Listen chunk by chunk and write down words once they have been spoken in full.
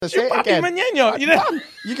Say it again. Maneno, you know?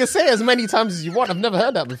 You can say it as many times as you want. I've never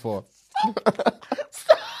heard that before.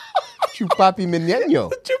 Chupapi Maneno.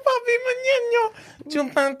 Chupapi Maneno.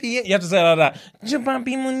 Chupapi. You have to say it like that.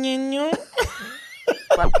 Chupapi Maneno.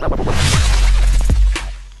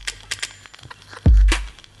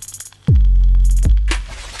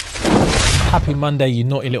 Happy Monday, you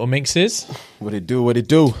naughty little minxes. What it do, what it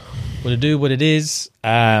do. What it do, what it is.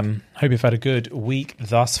 Hope you've had a good week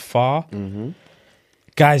thus far. Mm-hmm.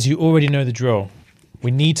 Guys, you already know the drill.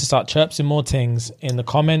 We need to start chirping more things in the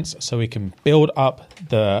comments so we can build up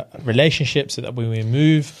the relationship so that when we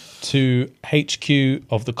move to HQ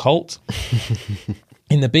of the cult,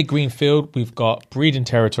 in the big green field, we've got breeding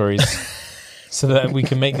territories so that we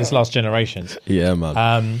can make this last generations. Yeah,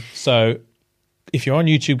 man. So if you're on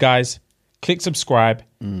YouTube, guys, click subscribe,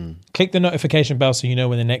 click the notification bell so you know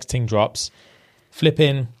when the next thing drops, flip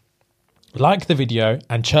in, like the video,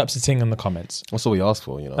 and chirps the thing in the comments. That's all we ask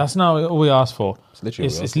for, you know. That's not all we ask for.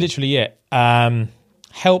 It's literally it.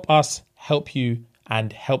 Help us, help you,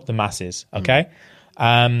 and help the masses, okay?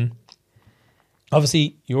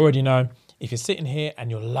 Obviously, you already know, if you're sitting here and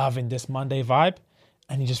you're loving this Monday vibe,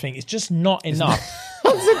 and you just think, it's just not enough.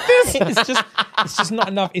 It's just not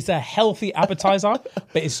enough. It's a healthy appetizer,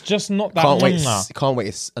 but it's just not that long now. Can't wait.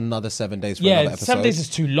 It's another 7 days for another episode. 7 days is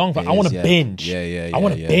too long. But I want to binge. Yeah. I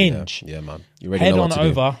want to binge. Yeah, man. You already Head know on what to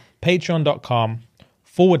over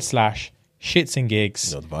patreon.com/shits and gigs.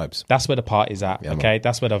 You know the vibes. That's where the party's at. Yeah, okay, man.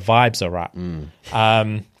 That's where the vibes are at.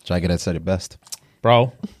 Jagged said it best.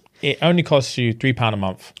 Bro, it only costs you £3 a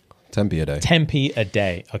month. 10p a day. 10p a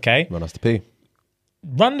day. Okay, Run us to P.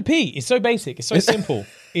 run the P. It's so basic. It's so simple.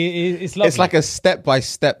 It's lovely. It's like a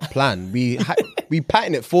step-by-step plan. We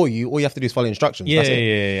pattern it for you. All you have to do is follow instructions. Yeah, That's it.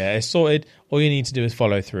 yeah. It's sorted. All you need to do is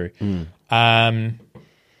follow through.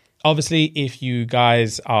 Obviously, if you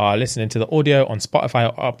guys are listening to the audio on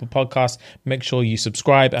Spotify or Apple Podcasts, make sure you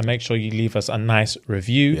subscribe and make sure you leave us a nice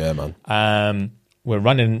review. Yeah, man. We're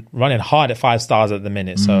running hard at 5 stars at the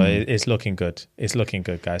minute, so it's looking good. It's looking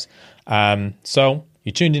good, guys. So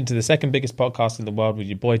you tuned into the second biggest podcast in the world with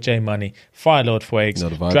your boy J Money, Fire Lord Fuegs,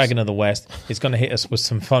 Dragon of the West. He's going to hit us with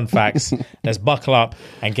some fun facts. Let's buckle up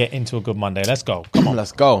and get into a good Monday. Let's go. Come on.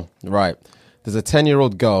 Let's go. Right. There's a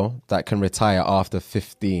 10-year-old girl that can retire after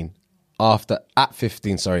earning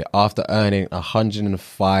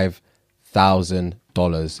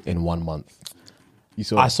 $105,000 in 1 month. You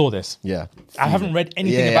saw it? I saw this. Yeah. I haven't read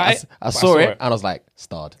anything about it. I saw it and I was like,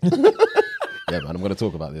 starred. Yeah, man, I'm going to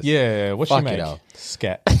talk about this. Yeah, what's she Fuck make? it out.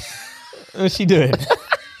 Sket. What's she doing?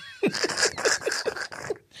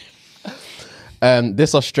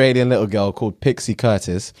 This Australian little girl called Pixie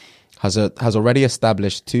Curtis has already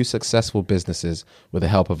established 2 successful businesses with the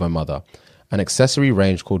help of her mother, an accessory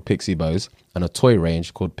range called Pixie Bows and a toy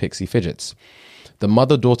range called Pixie Fidgets. The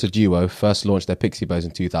mother-daughter duo first launched their Pixie Bows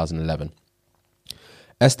in 2011.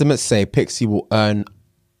 Estimates say Pixie will earn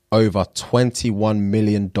over $21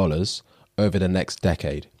 million over the next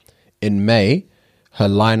decade. In May, her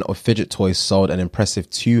line of fidget toys sold an impressive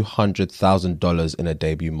 $200,000 in a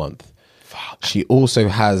debut month. Fuck. She also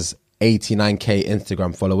has 89k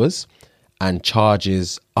Instagram followers and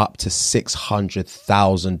charges up to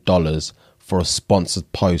 $600,000 for a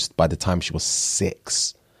sponsored post by the time she was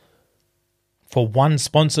 6. For one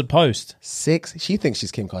sponsored post? 6? She thinks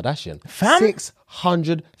she's Kim Kardashian. Fam?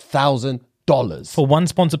 $600,000. For one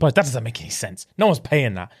sponsored post? That doesn't make any sense. No one's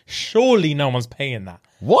paying that. Surely no one's paying that.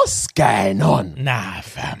 What's going on? Nah,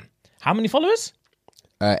 fam. How many followers?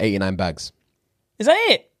 89 bags. Is that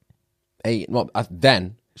it?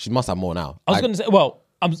 Then she must have more now. I was going to say, well,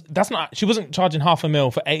 that's not. She wasn't charging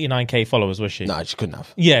 $500,000 for 89k followers, was she? No, she couldn't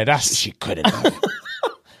have. Yeah, that's. She couldn't have.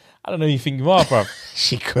 I don't know who you think you are, bro.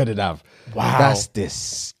 She couldn't have. Wow. That's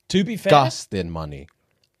disgusting. To be fair, money.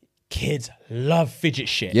 Kids love fidget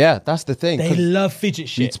shit. Yeah, that's the thing. They love fidget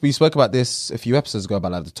shit. We spoke about this a few episodes ago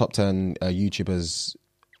about like the top 10 YouTubers.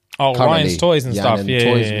 Oh, currently. Ryan's Toys and stuff.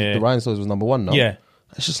 Yeah, The Ryan's Toys was number 1 now. Yeah.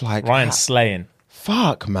 It's just like Ryan's slaying.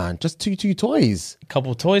 Fuck, man. Just two toys.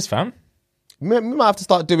 Couple of toys, fam. We might have to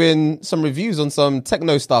start doing some reviews on some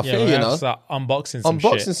techno stuff here, you know. Start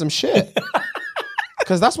unboxing some shit.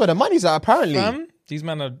 Because that's where the money's at, apparently. Fam, these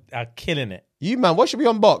men are killing it. You, man, what should we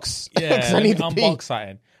unbox? Yeah, I need to unbox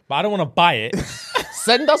something. But I don't want to buy it.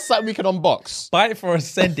 Send us something we can unbox. Buy it for us,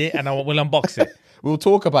 send it, and we'll unbox it. We'll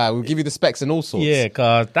talk about it. We'll give you the specs and all sorts. Yeah,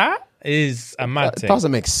 because that is a mad thing. It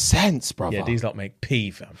doesn't make sense, brother. Yeah, these lot make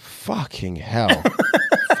pee, fam. Fucking hell.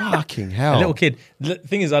 Fucking hell. A little kid. The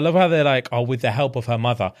thing is, I love how they're like, oh, with the help of her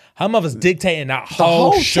mother. Her mother's dictating that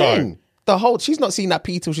whole show. Thing. She's not seen that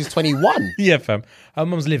P till she's 21. Yeah, fam. Her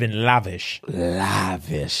mum's living lavish.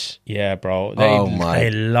 Lavish. Yeah, bro. Oh my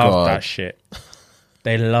They love God. that shit.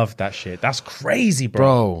 They love that shit. That's crazy,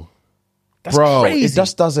 bro. That's Bro, crazy. it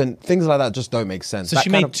just doesn't, things like that just don't make sense. So That she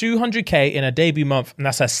kind made 200K in her debut month, and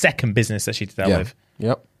that's her second business that she did that yeah. with.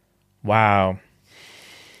 Yep. Wow.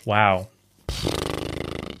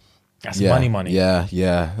 That's Yeah. money. Yeah.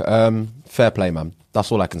 Fair play, man.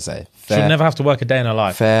 That's all I can say. She'll Fair, never have to work a day in her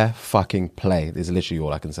life. fair fucking play is literally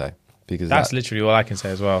all I can say. Because That's literally all I can say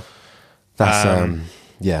as well. that's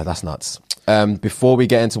yeah, that's nuts. Before we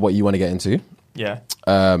get into what you want to get into, Yeah.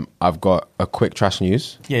 I've got a quick trash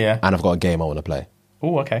news. Yeah. And I've got a game I want to play.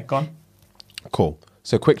 Oh, okay. Go on. Cool.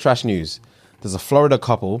 So quick trash news. There's a Florida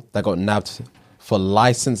couple that got nabbed for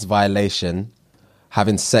license violation,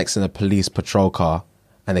 having sex in a police patrol car,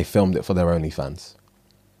 and they filmed it for their OnlyFans.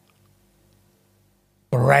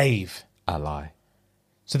 Brave. I lie.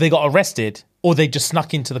 So they got arrested, or they just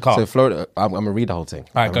snuck into the car. So Florida, I'm going to read the whole thing. All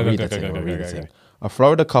right, I'm go, gonna go, read go, the go, thing, go, I'm go, gonna go, read the go, thing. go. A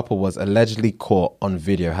Florida couple was allegedly caught on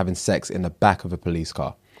video having sex in the back of a police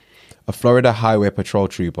car. A Florida Highway Patrol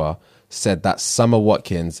trooper said that Summer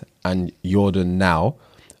Watkins and Jordan Now,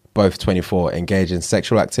 both 24, engaged in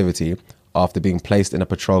sexual activity after being placed in a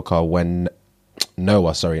patrol car when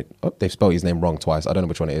Noah, sorry, they've spelled his name wrong twice. I don't know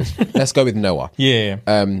which one it is. Let's go with Noah. Yeah.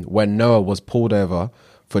 When Noah was pulled over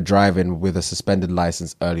for driving with a suspended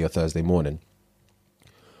license earlier Thursday morning.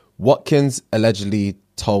 Watkins allegedly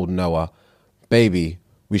told Noah, "Baby,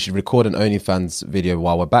 we should record an OnlyFans video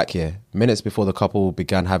while we're back here." Minutes before the couple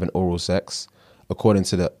began having oral sex, the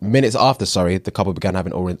couple began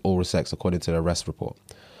having oral sex, according to the arrest report.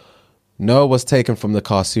 Noah was taken from the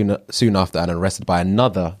car soon after and arrested by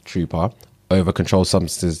another trooper over controlled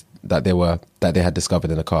substances that they had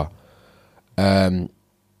discovered in the car.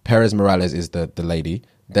 Perez Morales is the lady,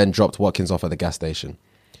 then dropped Watkins off at the gas station.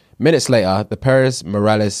 Minutes later, the Perez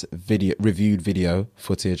Morales reviewed video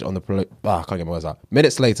footage on the... I can't get my words out.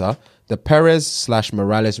 Minutes later, the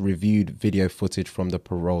Perez/Morales reviewed video footage from the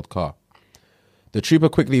paroled car. The trooper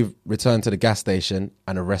quickly returned to the gas station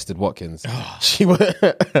and arrested Watkins. She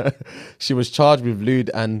was charged with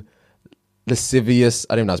lewd and lascivious...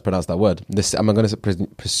 I don't know how to pronounce that word. I'm going to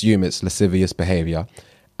presume it's lascivious behavior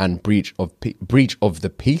and breach of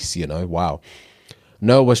the peace, you know. Wow.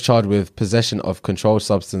 Noah was charged with possession of controlled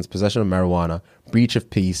substance, possession of marijuana, breach of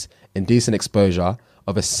peace, indecent exposure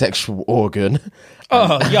of a sexual organ,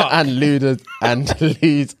 and lewd of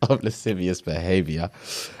lascivious behavior.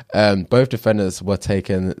 Both defendants were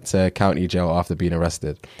taken to county jail after being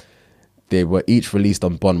arrested. They were each released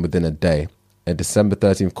on bond within a day. A December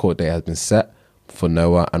 13th court date has been set for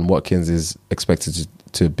Noah, and Watkins is expected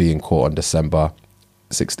to be in court on December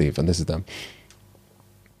 16th. And this is them.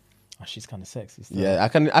 Oh, she's kind of sexy still. Yeah,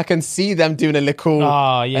 I can see them doing a little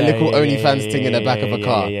OnlyFans thing in the back of a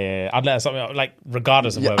car. Yeah. I'd let her something like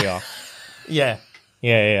regardless of where we are. Yeah.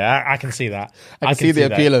 I can see that. I can see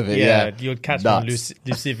the appeal of it. Yeah, you'd catch me on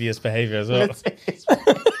lascivious behavior as well.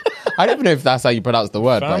 I don't even know if that's how you pronounce the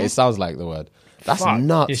word, but Fam? it sounds like the word. That's Fuck.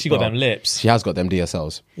 nuts. Yeah, she bro. got them lips. She has got them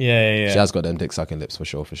DSLs. Yeah. She has got them dick sucking lips for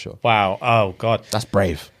sure. Wow. Oh God. That's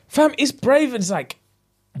brave. Fam, it's brave. It's like,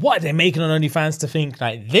 what are they making on OnlyFans to think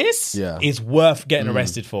like this is worth getting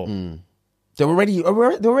arrested for? They're already in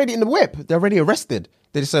the whip. They're already arrested.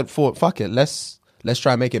 They just said, "Fuck it, let's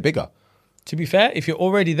try and make it bigger." To be fair, if you're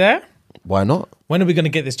already there, Why not? when are we going to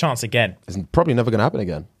get this chance again? It's probably never going to happen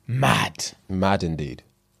again. Mad. Mad indeed.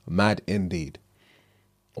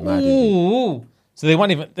 Ooh. So they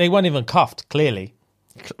weren't even cuffed. Clearly.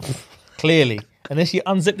 And then she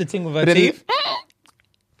unzipped the thing with her teeth.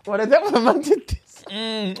 What is that? What man did this?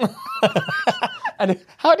 And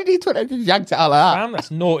how did he do it? He yanked it out like that. Fam, that's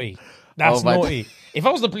naughty. That's naughty. If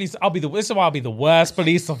I was the police, this is why I'll be the worst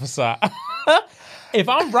police officer. If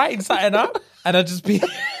I'm writing something up and I just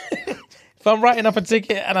if I'm writing up a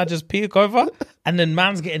ticket and I just peek over and then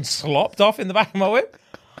man's getting slopped off in the back of my whip,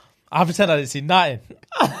 I pretend I didn't see nothing.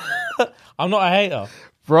 I'm not a hater.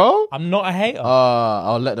 Bro, I'm not a hater.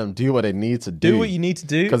 I'll let them do what they need to do. Do what you need to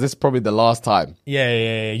do. Because it's probably the last time.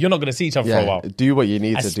 Yeah. You're not going to see each other for a while. Do what you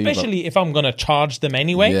need to do. Especially if I'm going to charge them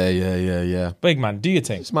anyway. Yeah. Big man, do your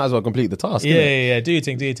thing. Just might as well complete the task. Yeah. Do your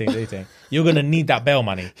thing. You're going to need that bail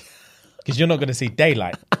money because you're not going to see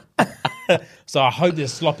daylight. So I hope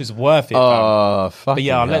this slop is worth it. Fuck. But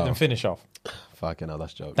yeah, I'll let them finish off. Fucking hell,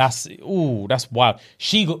 that's joke. That's wild.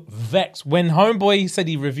 She got vexed when homeboy said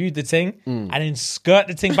he reviewed the thing and then skirt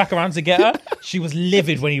the thing back around to get her. She was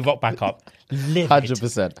livid when he rocked back up. Livid.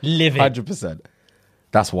 100%. Livid. 100%.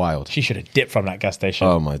 That's wild. She should have dipped from that gas station.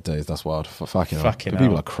 Oh my days, that's wild. Fucking hell. Fucking People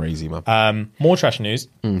hell. are crazy, man. More trash news.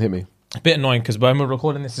 Hit me. a bit annoying because when we're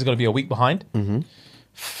recording this, is going to be a week behind.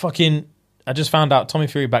 Fucking, I just found out Tommy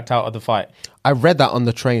Fury backed out of the fight. I read that on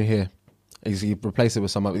the train here. He replaced it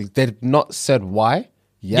with someone. They've not said why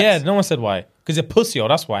yet. Yeah, no one said why. Because you're pussy, or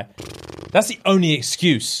that's why. That's the only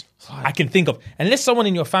excuse I can think of. Unless someone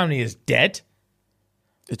in your family is dead,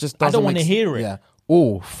 It just doesn't I don't want to hear it. Yeah.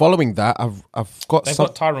 Oh, following that, I've got They've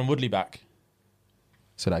got Tyron Woodley back.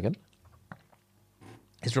 Say that again.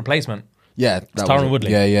 His replacement. Yeah, that Tyron was it.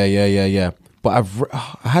 Woodley. Yeah. But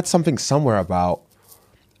I had something somewhere about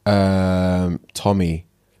Tommy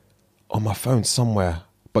on my phone somewhere.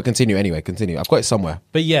 But continue anyway. Continue. I've got it somewhere.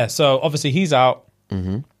 But yeah, so obviously he's out.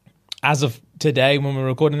 As of today, when we're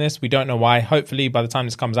recording this, we don't know why. Hopefully, by the time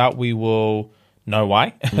this comes out, we will know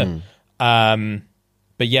why.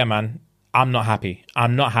 But yeah, man, I'm not happy.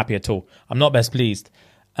 I'm not happy at all. I'm not best pleased.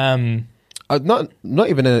 Not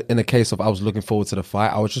even in a case of I was looking forward to the fight.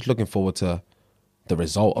 I was just looking forward to the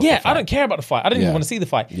result of the fight. I don't care about the fight. I didn't even Yeah. want to see the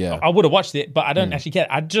fight. Yeah. I would have watched it, but I don't actually care.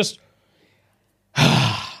 I just...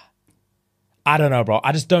 I don't know, bro.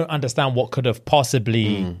 I just don't understand what could have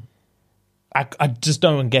possibly... I just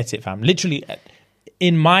don't get it, fam. Literally,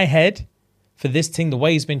 in my head, for this thing, the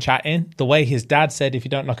way he's been chatting, the way his dad said, if you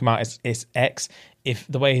don't knock him out, it's X. If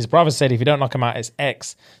the way his brother said, if you don't knock him out, it's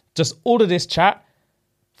X. Just all of this chat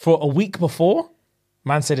for a week before,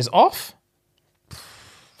 man said it's off.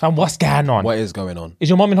 Fam, what's going on? What is going on? Is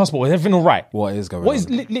your mom in hospital? Is everything all right? What is going What on?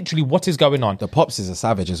 is literally what is going on? The Pops is a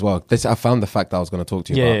savage as well. I found the fact that I was going to talk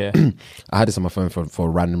to you about. Yeah. I had this on my phone for a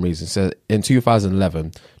random reason. So in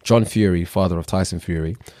 2011, John Fury, father of Tyson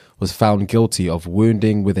Fury, was found guilty of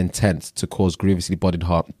wounding with intent to cause grievously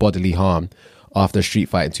bodily harm after a street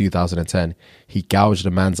fight in 2010. He gouged a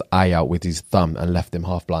man's eye out with his thumb and left him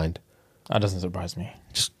half blind. That doesn't surprise me.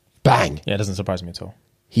 Just bang. Yeah, it doesn't surprise me at all.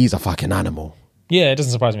 He's a fucking animal. Yeah, it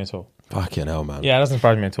doesn't surprise me at all. Fucking hell, man. Yeah, it doesn't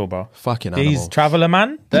surprise me at all, bro. Fucking animal. These traveller,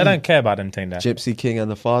 man, they don't care about them thing there. Gypsy King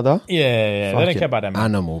and the father. Yeah. They don't Fucking care about them. Man.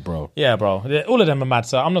 Animal, bro. Yeah, bro. All of them are mad,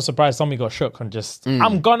 so I'm not surprised Tommy got shook and just...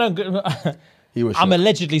 I'm gonna... He was I'm shook.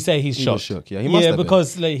 allegedly say he's He shook. was shook, yeah. He must have been.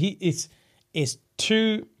 because like, it's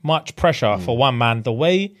too much pressure for one man. The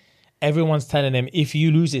way everyone's telling him, if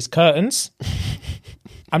you lose, it's curtains.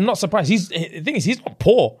 I'm not surprised. The thing is, he's not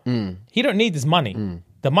poor. He don't need this money.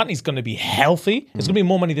 The money's going to be healthy. It's going to be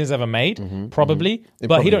more money than he's ever made, probably. It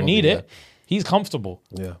But he probably don't will need be, it. He's comfortable.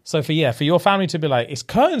 Yeah. So for your family to be like, it's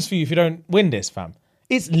curtains for you if you don't win this, fam.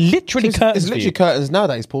 It's literally curtains It's for literally you. curtains now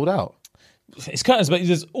that he's pulled out. It's curtains, but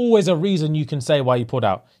there's always a reason you can say why you pulled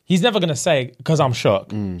out. He's never going to say, because I'm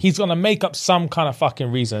shook. He's going to make up some kind of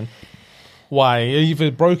fucking reason why. He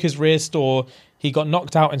either broke his wrist or he got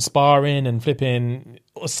knocked out in sparring and flipping,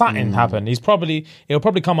 or something happened. It'll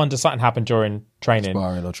probably come under something happened during training.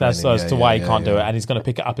 Sparring or That's training, as yeah, to why he yeah, can't do yeah. it. And he's going to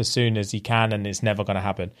pick it up as soon as he can, and it's never going to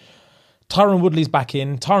happen. Tyron Woodley's back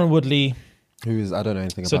in. Tyron Woodley. Who is, I don't know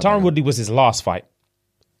anything So about Tyron that. Woodley was his last fight.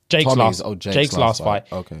 Jake's last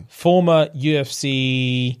fight. Okay. Former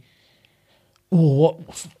UFC. Ooh,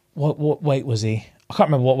 what weight was he? I can't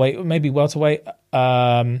remember what weight. Maybe welterweight.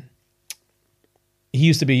 He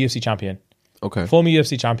used to be a UFC champion. Okay. Former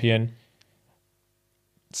UFC champion.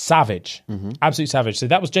 Savage. Absolute savage. So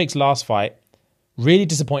that was Jake's last fight. Really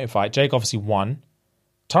disappointing fight. Jake obviously won.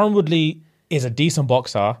 Tyron Woodley is a decent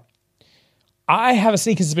boxer. I have a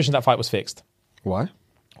sneaking suspicion that fight was fixed. Why?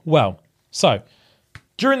 Well, so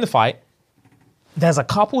during the fight, there's a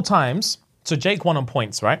couple times. So Jake won on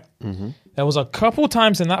points, right? There was a couple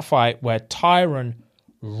times in that fight where Tyron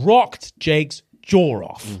rocked Jake's jaw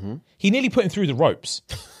off. He nearly put him through the ropes.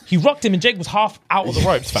 He rocked him and Jake was half out of the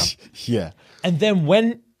ropes, fam. Yeah. And then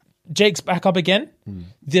when Jake's back up again,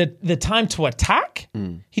 the time to attack,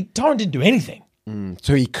 Tyron didn't do anything.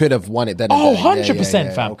 So he could have won it then. Oh, and then.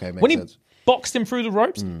 100%, fam. Okay, makes When he sense. boxed him through the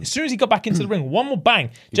ropes, as soon as he got back into the ring, one more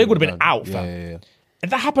bang, Jake would have been out, fam. Yeah.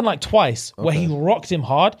 And that happened like twice where he rocked him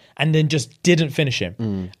hard and then just didn't finish him.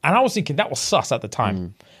 And I was thinking that was sus at the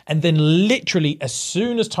time. And then literally as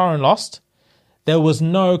soon as Tyron lost, there was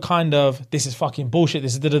no kind of, this is fucking bullshit,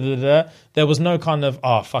 this is da-da-da-da. There was no kind of,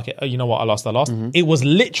 oh, fuck it, you know what, I lost. It was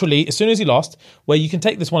literally, as soon as he lost, where you can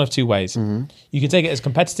take this one of two ways. You can take it as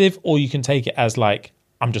competitive or you can take it as like,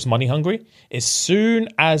 I'm just money hungry. As soon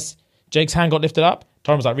as Jake's hand got lifted up,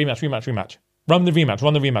 Tyron was like, rematch. Run the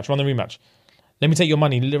rematch. Let me take your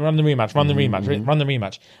money, run the rematch. Run the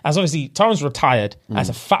rematch. As obviously, Tyron's retired as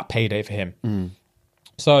a fat payday for him.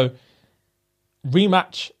 So,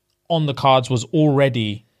 rematch on the cards was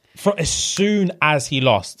already, for as soon as he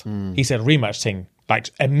lost, he said, rematch thing, like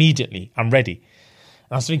immediately, I'm ready.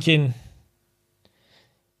 And I was thinking,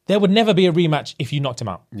 there would never be a rematch if you knocked him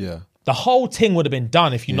out. Yeah. The whole thing would have been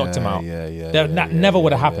done if you knocked him out. Yeah. That never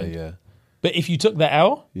would have happened. Yeah. But if you took the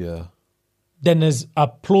L, Yeah. then there's a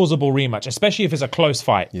plausible rematch, especially if it's a close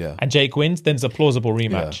fight. Yeah. And Jake wins, then there's a plausible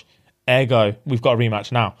rematch. Ergo, we've got a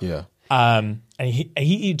rematch now. Yeah. And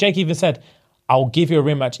Jake even said, "I'll give you a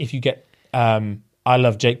rematch if you get I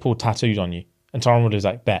love Jake Paul tattooed on you." And Tyron Woodley was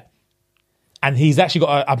like, "Bet." And he's actually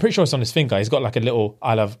got, I'm pretty sure it's on his finger. He's got like a little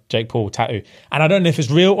I love Jake Paul tattoo. And I don't know if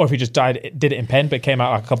it's real or if he just did it in pen, but it came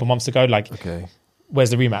out like a couple months ago. Like, Okay.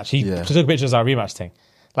 where's the rematch? He took pictures of that rematch thing.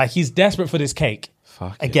 Like, he's desperate for this cake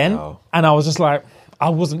again. hell. And I was just like, I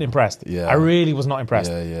wasn't impressed. Yeah. I really was not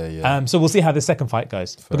impressed. Yeah. So we'll see how the second fight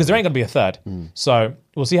goes. Because there ain't going to be a third. So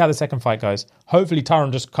we'll see how the second fight goes. Hopefully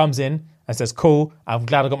Tyron just comes in and says, cool, I'm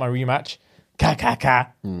glad I got my rematch.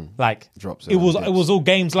 Like, Drops it was all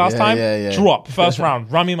games last time. Drop, first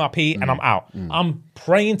round, run me my pee, and I'm out. I'm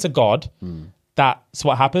praying to God that's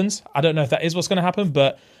what happens. I don't know if that is what's going to happen,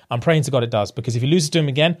 but I'm praying to God it does. Because if he loses to him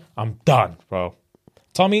again, I'm done, bro.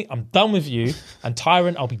 Tommy, I'm done with you. And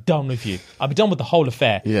Tyron, I'll be done with you. I'll be done with the whole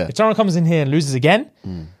affair. Yeah. If Tyron comes in here and loses again,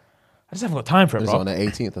 I just haven't got time for it, It's bro. on the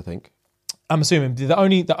 18th, I think. I'm assuming the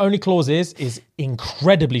only clause is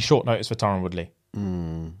incredibly short notice for Tyron Woodley.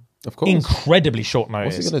 Of course. Incredibly short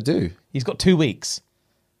notice. What's he going to do? He's got 2 weeks.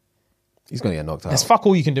 He's going to get knocked out. There's fuck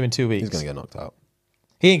all you can do in 2 weeks. He's going to get knocked out.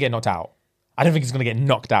 He ain't getting knocked out. I don't think he's going to get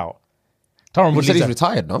knocked out. Tyron You Woodley's said he's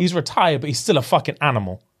retired, no? He's retired, but he's still a fucking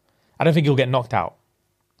animal. I don't think he'll get knocked out.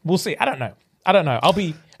 We'll see. I don't know. I'll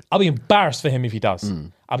be embarrassed for him if he does.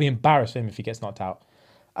 I'll be embarrassed for him if he gets knocked out.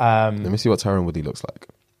 Let me see what Tyron Woodley looks like.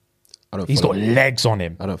 He's got legs on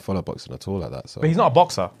him. I don't follow boxing at all like that. So. But he's not a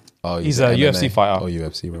boxer. Oh, he's a MMA. UFC fighter. Oh,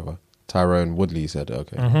 UFC, brother. Tyrone Woodley said,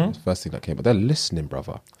 okay. Mm-hmm. That's the first thing that came. But they're listening,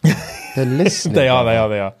 brother. They're listening. They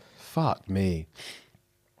brother. are. Fuck me.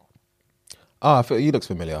 Oh, I feel he looks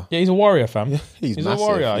familiar. Yeah, he's a warrior, fam. He's a massive,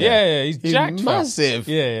 warrior. yeah. He's jacked, fam. massive.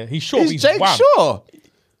 Yeah. He's short. He's Jake wham. Shaw.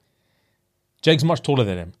 Jake's much taller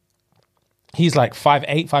than him. He's like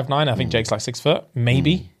 5'8", 5'9". I think Jake's like 6 foot,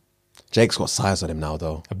 maybe. Jake's got size on him now,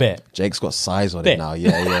 though. A bit. Jake's got size on Bit. him now.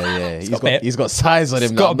 Yeah. He's He's got size on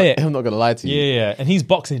him now. got a bit. I'm not going to lie to you. Yeah. And he's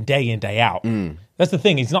boxing day in, day out. That's the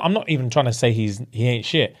thing. I'm not even trying to say he ain't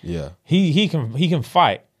shit. Yeah. He can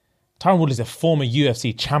fight. Tyron Woodley's a former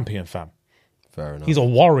UFC champion, fam. Fair enough. He's a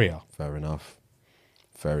warrior. Fair enough.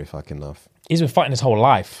 Very fucking enough. He's been fighting his whole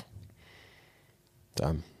life.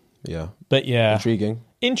 Damn. Yeah. But yeah.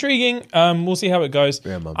 Intriguing. We'll see how it goes.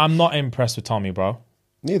 Yeah, man. I'm not impressed with Tommy, bro.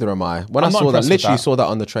 Neither am I. When I'm I not saw that, impressed with literally that. saw that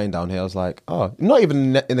on the train down here, I was like, oh, not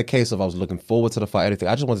even in the case of I was looking forward to the fight or anything.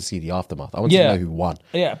 I just wanted to see the aftermath. I wanted to know who won.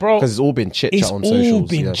 Yeah, bro. Because it's all been chit It's chat on all socials.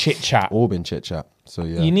 been chit-chat. All been chit chat. So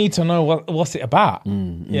yeah. You need to know what's it about.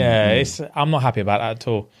 I'm not happy about that at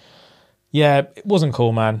all. Yeah, it wasn't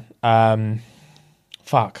cool, man.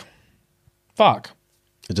 Fuck.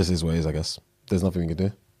 It just is what it is, I guess. There's nothing we can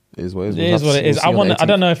do. It is what it is. It is what it is. I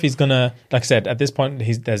don't know if he's gonna, like I said, at this point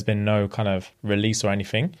there's been no kind of release or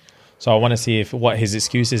anything. So I want to see what his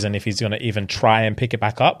excuse is and if he's gonna even try and pick it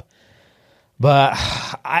back up. But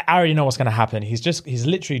I already know what's gonna happen. He's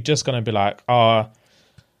literally just gonna be like,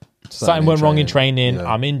 something went wrong in training.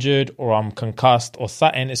 Yeah. I'm injured or I'm concussed or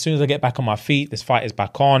something. As soon as I get back on my feet, this fight is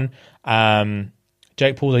back on.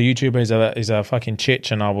 Jake Paul, the YouTuber, is a fucking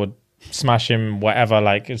chitch, and I would smash him. Whatever,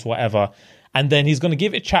 like it's whatever. And then he's gonna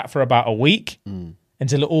give it chat for about a week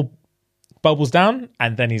until it all bubbles down,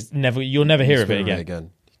 and then you'll never hear of it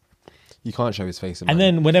again. You can't show his face. And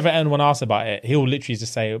then whenever anyone asks about it, he'll literally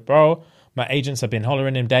just say, "Bro, my agents have been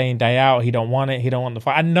hollering him day in, day out. He don't want it. He don't want the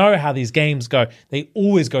fight." I know how these games go. They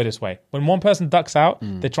always go this way. When one person ducks out,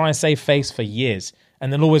 they try and save face for years.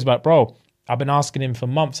 And they'll always be like, "Bro, I've been asking him for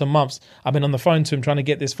months and months. I've been on the phone to him trying to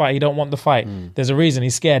get this fight. He don't want the fight. There's a reason.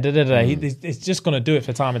 He's scared. He's just going to do it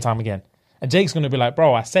for time and time again." And Jake's going to be like,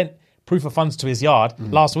 "Bro, I sent proof of funds to his yard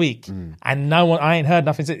last week, and I ain't heard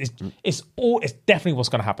nothing. It's definitely what's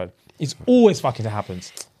going to happen. It's always fucking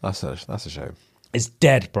happens. That's a shame. It's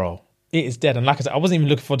dead, bro. It is dead. And like I said, I wasn't even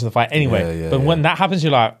looking forward to the fight anyway. But when that happens,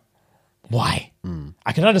 you're like, why?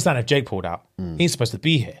 I can understand if Jake pulled out. He's supposed to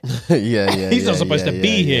be here. He's not supposed to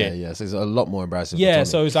be here. Yeah, so it's a lot more embarrassing. Yeah,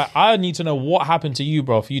 so it's like, I need to know what happened to you,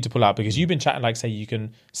 bro, for you to pull out, because you've been chatting like, say, you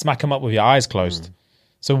can smack him up with your eyes closed.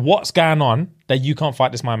 So what's going on that you can't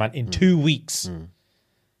fight this my man in 2 weeks?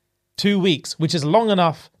 2 weeks, which is long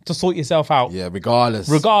enough to sort yourself out. Yeah, regardless.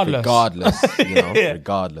 Regardless.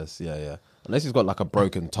 Yeah. Unless he's got like a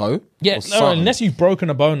broken toe. Yeah, no, unless you've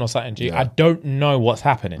broken a bone or something, G. I don't know what's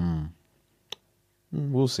happening.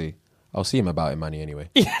 We'll see. I'll see him about it, Manny,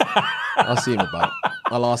 anyway. I'll see him about it.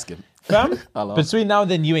 I'll ask him. Fam, between now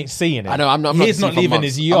and then, you ain't seeing it. I know, I'm not He's not leaving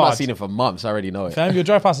his yard. I'm not seeing him for months. I already know it. Fam, you'll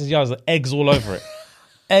drive past his yard, there's eggs all over it.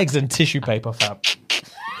 Eggs and tissue paper, fam.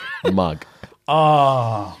 Mug.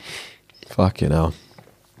 Oh, Fucking hell.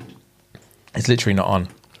 it's literally not on.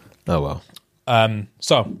 Oh, well.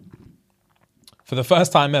 So, for the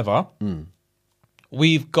first time ever,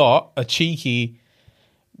 we've got a cheeky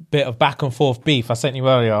bit of back and forth beef I sent you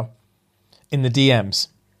earlier in the DMs.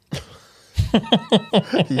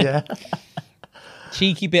 Yeah.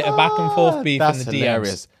 Cheeky bit of back and forth beef in That's the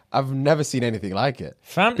hilarious. DMs. I've never seen anything like it.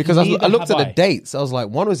 Fam, Because I neither looked at have the I. dates. I was like,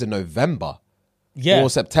 one was in November Yeah. or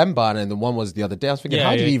September, and then the one was the other day. I was thinking, Yeah,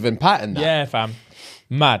 how did yeah. you even pattern that? Yeah, fam.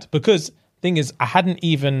 Mad. Because thing is, I hadn't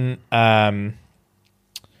even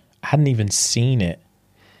seen it.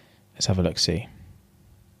 Let's have a look, see.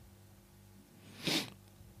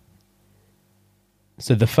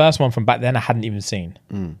 So the first one from back then I hadn't even seen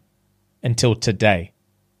until today,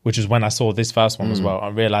 which is when I saw this first one as well. I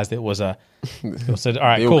realized it was a. So, all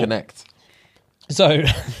right, They all cool. connect. So,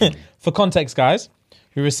 for context, guys,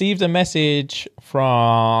 we received a message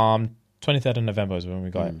from 23rd of November is when we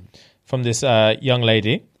got it from this young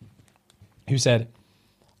lady who said,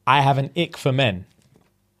 "I have an ick for men.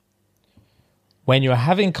 When you're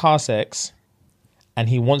having car sex and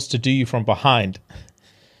he wants to do you from behind,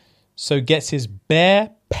 so gets his bare,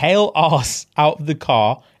 pale ass out of the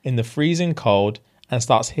car in the freezing cold and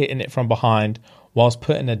starts hitting it from behind whilst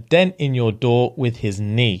putting a dent in your door with his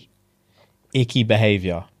knee. Icky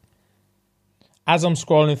behavior." As I'm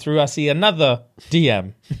scrolling through, I see another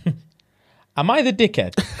DM. Am I the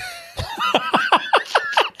dickhead?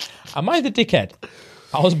 Am I the dickhead?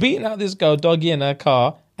 I was beating out this girl doggy in her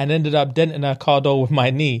car and ended up denting her car door with my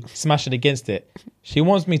knee, smashing against it. She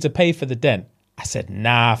wants me to pay for the dent. I said,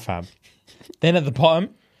 nah, fam. Then at the bottom,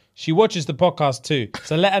 she watches the podcast too,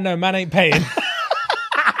 so let her know man ain't paying.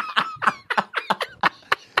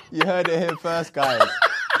 You heard it here first, guys.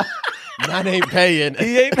 Man ain't paying.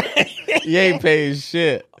 He ain't paying. He ain't paying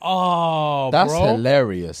shit. Oh, That's bro.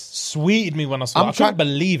 hilarious. Sweeted me when I saw it. I trying- couldn't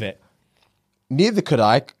believe it. Neither could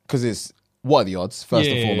I, because it's, what are the odds, first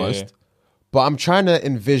Yeah, and yeah, foremost? yeah. But I'm trying to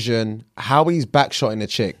envision how he's backshotting a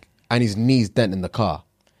chick and his knees denting the car.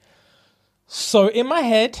 So in my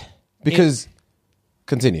head, Because,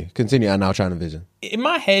 continue, and now trying to envision.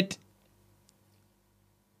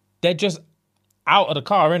 they're just out of the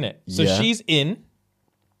car, innit? So Yeah. she's in,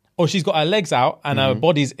 or she's got her legs out and her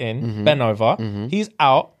body's in, bent over. He's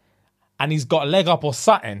out and he's got a leg up or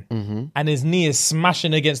something, and his knee is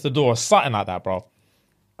smashing against the door or something like that, bro.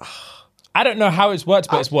 I don't know how it's worked,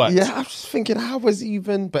 but it's worked. Yeah, I'm just thinking, how was he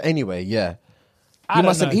even? But anyway, yeah. I He don't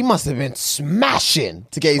must have. know. He must have been smashing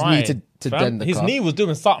to get his knee Trying, to fam. dent the His car. knee was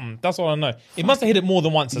doing something. That's all I know. It must have hit it more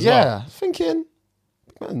than once as well. Yeah, thinking,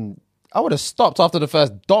 man, I would have stopped after the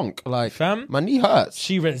first donk. Like, Fam. my knee hurts.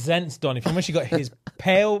 She resents Donny from when she got his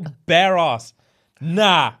pale, bare ass.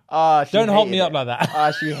 Nah. She Don't hold hated me up it. like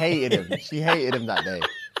that. She hated him. She hated him that day.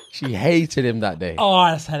 She hated him that day. Oh,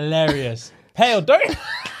 that's hilarious. Pale, don't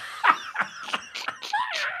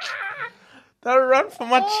don't run for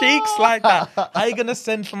my cheeks like that. How you gonna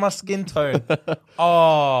send for my skin tone?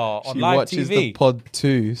 Oh, on She live watches TV, the pod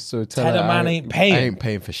too, so tell Tell her her man ain't paying. I ain't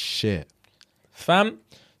paying for shit. fam.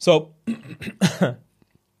 So,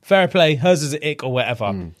 fair play. Hers is an ick or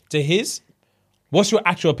whatever. To his, what's your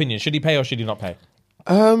actual opinion? Should he pay or should he not pay?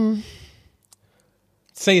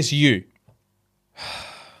 Say it's you.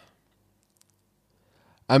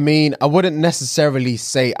 I mean, I wouldn't necessarily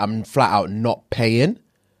say I'm flat out not paying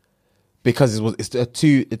because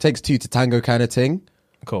it takes two to tango kind of thing.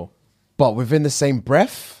 Cool. But within the same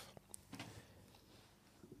breath,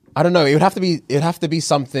 I don't know. It would have to be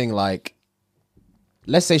something like,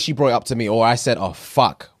 let's say she brought it up to me, or I said, "Oh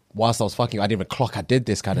fuck," whilst I was fucking, I didn't even clock I did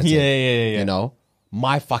this kind of thing. Yeah. You know,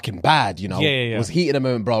 my fucking bad. You know, Yeah. was heat in the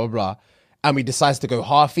moment, blah blah blah, and we decides to go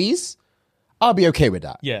halfies. I'll be okay with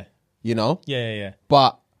that. Yeah. You know, Yeah.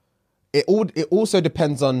 but it also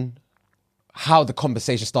depends on how the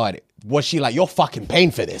conversation started. Was she like, "You're fucking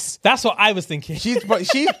paying for this"? That's what I was thinking.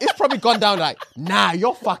 It's probably gone down like, "Nah,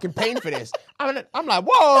 you're fucking paying for this." I'm like,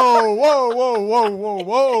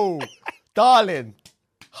 whoa, darling,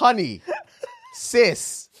 honey,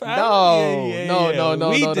 sis, Fam? no.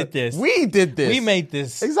 We did this. We did this. We made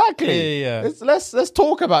this. Exactly. Yeah. Let's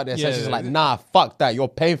talk about this. Yeah. And she's like, "Nah, fuck that. You're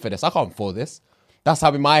paying for this. I can't afford this." That's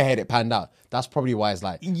how in my head it panned out. That's probably why it's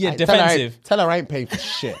like, Yeah, tell her defensive. Tell her I ain't paying for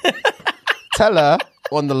shit. Tell her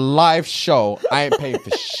on the live show I ain't paying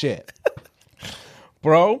for shit.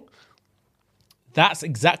 Bro, that's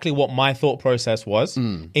exactly what my thought process was.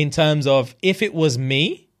 In terms of if it was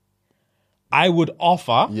me, I would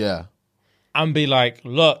offer Yeah. and be like,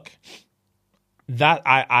 look, that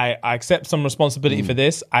I accept some responsibility for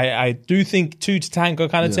this. I do think two to tango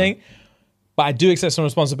kind of thing. but I do accept some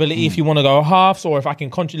responsibility. If you want to go halves, or if I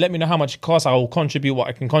can let me know how much it costs. I will contribute what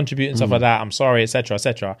I can contribute and stuff like that. I'm sorry, etc.,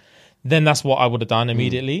 etc. Then that's what I would have done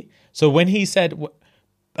immediately. So when he said,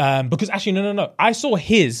 because actually, no, I saw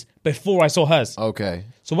his before I saw hers. Okay.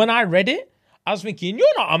 So when I read it, I was thinking,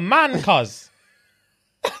 you're not a man, cuz.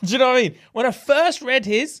 Do you know what I mean? When I first read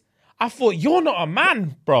his, I thought, you're not a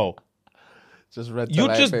man, bro. Just read. You're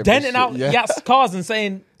just denting out Yat's cars and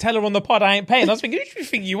saying, tell her on the pod I ain't paying. I was thinking, who do you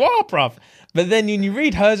think you are, bruv? But then when you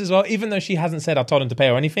read hers as well, even though she hasn't said I told him to pay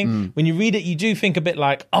or anything, when you read it, you do think a bit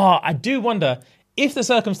like, I do wonder if the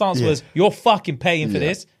circumstance was you're fucking paying for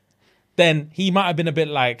this, then he might have been a bit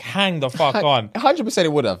like, hang the fuck on. 100%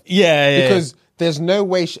 it would have. Yeah. Because there's no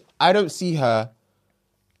way, I don't see her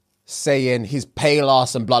saying his pale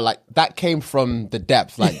ass and blood, like that came from the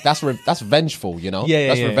depth, like that's vengeful, you know.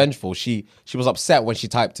 That's revengeful. She was upset when she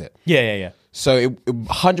typed it. Yeah. So it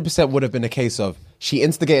 100% would have been a case of she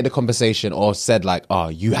instigated the conversation or said like, oh,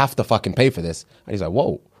 you have to fucking pay for this, and he's like,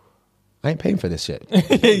 whoa, I ain't paying for this shit. It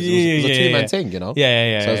was a two-man thing, you know.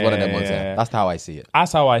 Yeah. So it's one of them ones there. That's how I see it.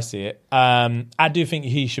 That's how I see it. I do think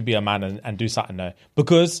he should be a man and do something there,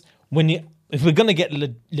 because if we're gonna get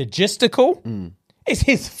logistical, it's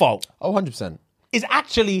his fault. Oh, 100%. It's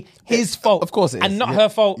actually his fault. Of course it is. And not her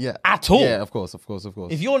fault at all. Yeah, of course.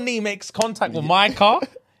 If your knee makes contact with my car,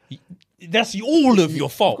 that's all of your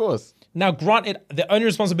fault. Of course. Now, granted, the only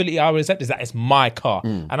responsibility I would accept is that it's my car.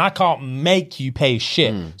 And I can't make you pay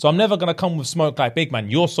shit. So I'm never going to come with smoke like, big man,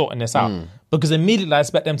 you're sorting this out. Because immediately I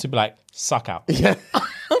expect them to be like, suck out. Yeah.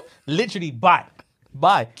 Literally, bye.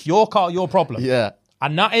 Your car, your problem. Yeah. I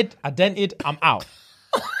nutted, I dented, I'm out.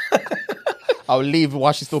 I'll leave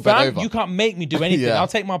while she's still bent over. You can't make me do anything. Yeah. I'll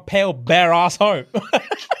take my pale, bare ass home.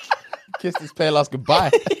 Kiss this pale ass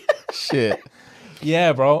goodbye. Shit.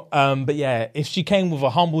 Yeah, bro. But yeah, if she came with a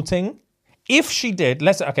humble thing, if she did,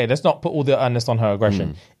 let's not put all the onus on her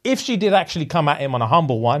aggression. If she did actually come at him on a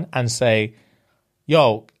humble one and say,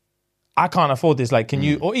 yo, I can't afford this, like, can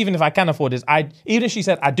you, or even if I can afford this, even if she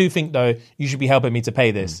said, I do think though, you should be helping me to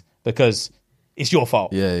pay this because it's your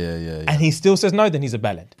fault. Yeah. And he still says no, then he's a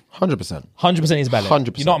bellend. 100%. 100% he's a bellend.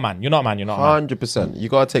 100%. You're not a man. You're not a man. 100%. You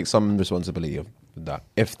got to take some responsibility of that.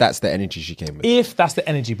 If that's the energy she came with. If that's the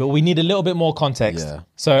energy, but we need a little bit more context. Yeah.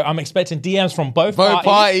 So I'm expecting DMs from both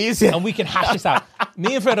parties, yeah. And we can hash this out.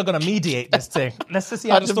 Me and Fred are going to mediate this thing. Let's just see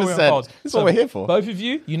how the story 100%. unfolds. That's what we're here for. Both of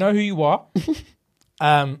you know who you are.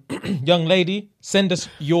 Young lady, send us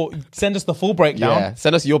the full breakdown. Yeah,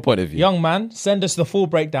 send us your point of view. Young man, send us the full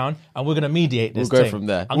breakdown, and we're going to mediate this. We'll go thing. from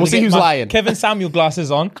there. I'm We'll gonna see get who's my lying. Kevin Samuel glasses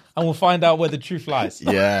on, and we'll find out where the truth lies.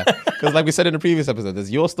 Yeah, because like we said in the previous episode, there's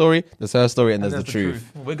your story, there's her story, and there's the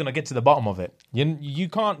truth. We're going to get to the bottom of it. You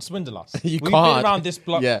can't swindle us. We've been can't. around this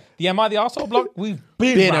block. Yeah. The Am I the Arsehole block? We've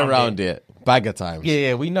Been around it. Bag of times.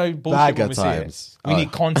 Yeah, we know bullshit Bag when of we see times. it. We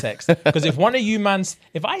need context. Because if one of you mans,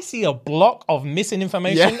 if I see a block of missing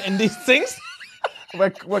information in these things, We're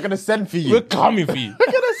going to send for you. we're coming for you.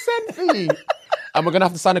 We're going to send for you. And we're going to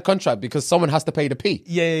have to sign a contract because someone has to pay the P.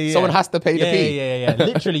 Yeah. Someone has to pay the P. Yeah.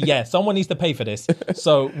 Literally, yeah. Someone needs to pay for this.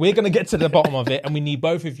 So we're going to get to the bottom of it, and we need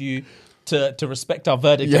both of you to respect our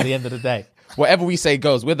verdict at the end of the day. Whatever we say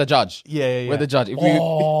goes. We're the judge. Yeah. We're the judge.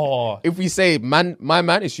 If we say, man, my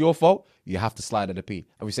man, it's your fault, you have to slide at the P.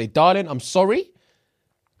 And we say, darling, I'm sorry,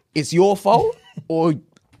 it's your fault, or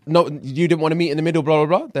no, you didn't want to meet in the middle, blah,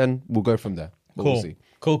 blah, blah, then we'll go from there. But Cool. We'll see.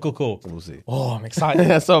 Cool. We'll see. Oh, I'm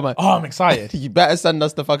excited. So much. I'm excited. You better send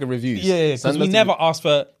us the fucking reviews. Yeah, because we never ask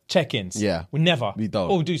for check-ins. Yeah. We never. We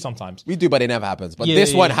don't. Or we do sometimes. We do, but it never happens. But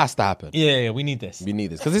this one has to happen. Yeah, we need this. We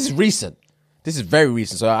need this. Because this is recent. This is very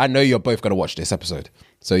recent. So I know you're both going to watch this episode.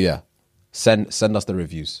 So yeah, send us the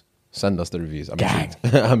reviews. Send us the reviews. I'm Gang.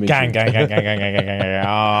 intrigued. Gang. Oh,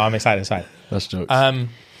 I'm excited. That's jokes.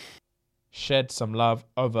 Shed some love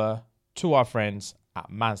over to our friends at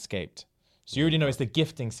Manscaped. So you already know it's the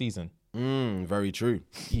gifting season. Very true.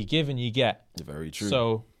 You give and you get. Very true.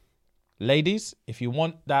 So, ladies, if you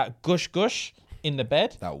want that gush in the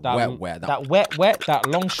bed, That wet. that wet, that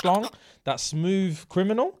long schlong, that smooth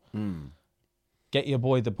criminal, get your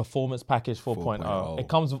boy the Performance Package 4.0. It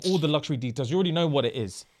comes with all the luxury details. You already know what it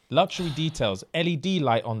is. Luxury details, LED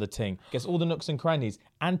light on the thing, gets all the nooks and crannies,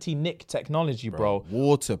 anti-nick technology, bro.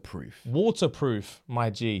 Waterproof, my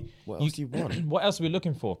G. What else do you want? What else are we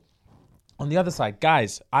looking for? On the other side,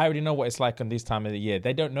 guys, I already know what it's like on this time of the year.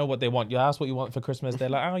 They don't know what they want. You ask what you want for Christmas. They're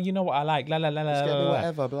like, oh, you know what I like. La, la, la, la, Just get me la.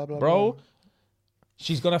 whatever, blah, blah, Bro, blah.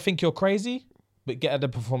 she's going to think you're crazy, but get her the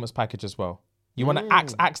Performance Package as well. You want to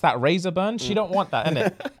axe that razor burn? She don't want that,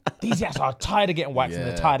 innit? These guys are tired of getting waxed and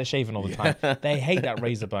they're tired of shaving all the time. They hate that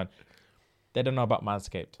razor burn. They don't know about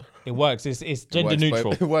Manscaped. It works. It's gender Works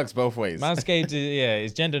neutral. It works both ways. Manscaped,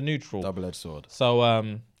 it's gender neutral. Double-edged sword.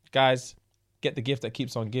 So, guys, get the gift that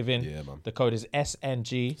keeps on giving. Yeah, man. The code is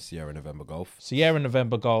SNG. Sierra November Golf. Sierra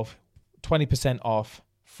November Golf. 20% off.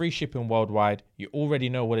 Free shipping worldwide. You already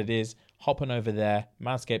know what it is. Hop on over there,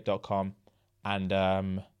 manscaped.com,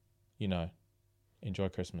 and, enjoy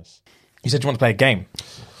Christmas. You said you want to play a game.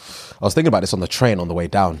 I was thinking about this on the train on the way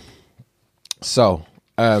down. So,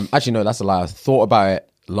 actually, no, that's a lie. I thought about it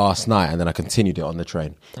last night and then I continued it on the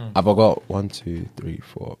train. I've got 1, 2, 3,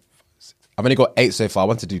 4, 5, 6. I've only got 8 so far. I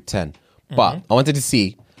wanted to do 10. But I wanted to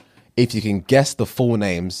see if you can guess the full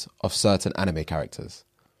names of certain anime characters.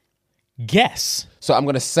 Guess. So I'm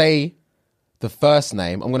going to say the first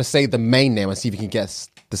name. I'm going to say the main name and see if you can guess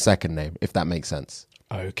the second name, if that makes sense.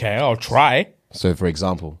 Okay, I'll try. So, for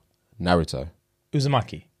example, Naruto.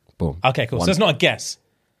 Uzumaki. Boom. Okay, cool. One. So it's not a guess.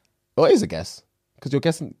 Well, it is a guess. Because you're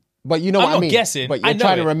guessing. But you know I'm what I not mean. guessing. But I you're know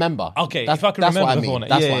trying it. to remember. Okay, that's, if I can that's remember what I before mean.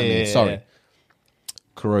 now. That's Yeah, what I mean. yeah, Sorry. yeah.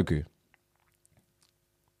 Kurogu.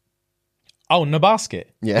 Oh, Nabasket.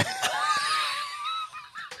 Yeah.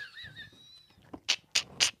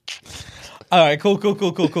 All right, cool.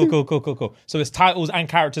 So it's titles and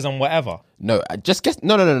characters and whatever. No, just guess.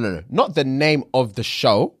 No. Not the name of the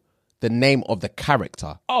show. The name of the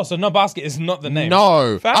character. Oh, so Nabasket is not the name.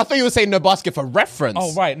 No. Fam? I thought you were saying no basket for reference.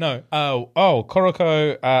 Oh, right, no. Oh,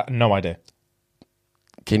 Koroko. No idea.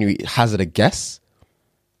 Can you hazard a guess?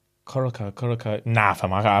 Koroko. Nah,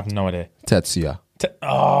 fam, I have no idea. Tetsuya.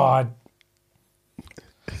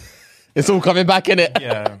 It's all coming back in it.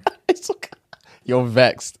 Yeah. You're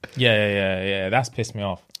vexed. Yeah. That's pissed me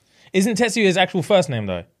off. Isn't Tetsuya his actual first name,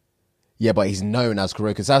 though? Yeah, but he's known as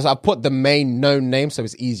Kuroku. So I put the main known name so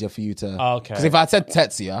it's easier for you to... Okay. Because if I said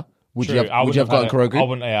Tetsuya, would you have gotten Kuroku? I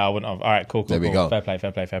wouldn't have. All right, cool. There we go. Fair play.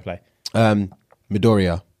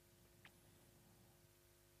 Midoriya.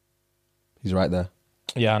 He's right there.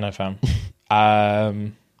 Yeah, I know, fam.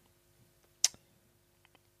 Midoriya.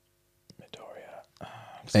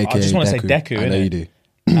 AKA I just want to say Deku, I know innit? you do.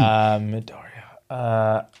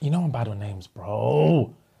 Midoriya. You know I'm bad with names,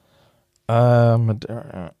 bro.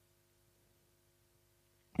 Midoriya.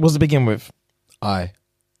 What's it begin with? I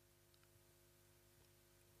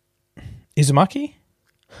Izumaki?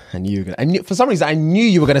 knew you were going to... For some reason, I knew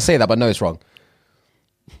you were going to say that, but no, it's wrong.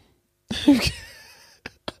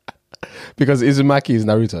 Because Izumaki is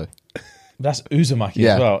Naruto. That's Uzumaki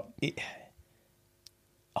Yeah. as well.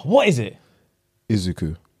 What is it?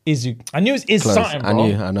 Izuku. I knew it was Close. something, bro. I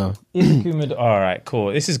know. Izuku All right,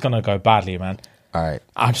 cool. This is going to go badly, man. All right.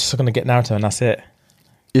 I'm just going to get Naruto and that's it.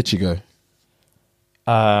 Ichigo.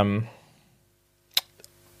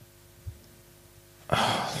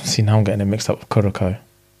 See, now I'm getting it mixed up with Kuroko.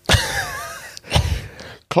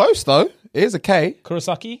 Close, though. It is a K.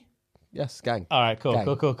 Kurosaki? Yes, gang. All right, cool.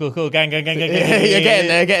 Gang. Cool. Gang. You're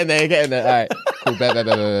getting there. All right. Cool. Bet.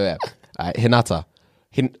 All right. Hinata.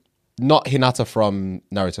 Not Hinata from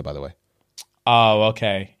Naruto, by the way. Oh,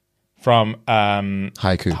 okay. From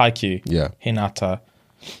Haikyuu. Yeah. Hinata.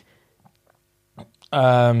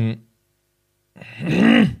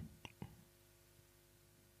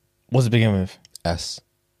 What's it begin with? S.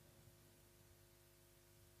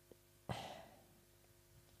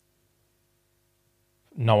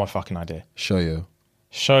 No fucking idea. Shoyo.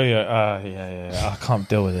 Show you. Yeah. I can't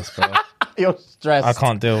deal with this, bro. You're stressed. I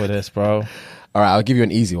can't deal with this, bro. All right, I'll give you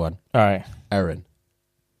an easy one. All right. Eren.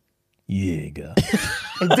 Yeah.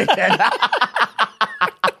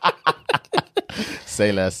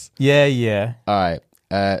 Say less. Yeah. All right.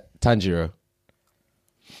 Tanjiro.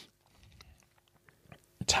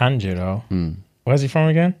 Tanjiro. Where's he from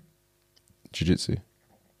again? Jujutsu.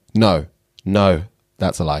 No.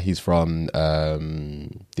 That's a lie. He's from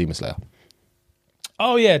Demon Slayer.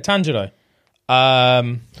 Oh yeah, Tanjiro.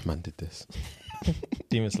 Man did this.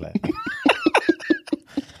 Demon Slayer.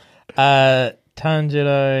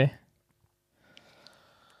 Tanjiro.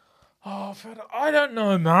 Oh, I don't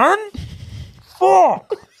know, man.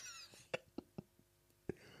 Fuck.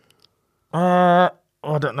 I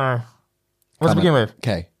don't know. What's it begin with?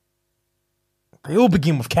 K. They all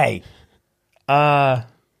begin with K.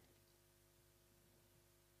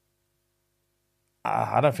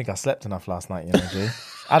 I don't think I slept enough last night, you know, G.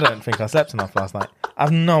 I don't think I slept enough last night. I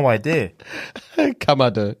have no idea.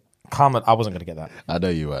 Kamado. I wasn't going to get that. I know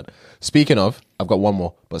you weren't. Speaking of, I've got one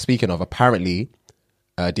more. But speaking of, apparently,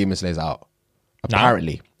 Demon Slayer's out.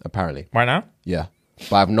 Apparently. Right now? Yeah.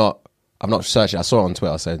 But I've not searched it. I saw it on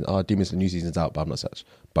Twitter saying, Demon Slayer new season's out, but I've not searched.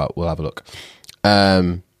 But we'll have a look.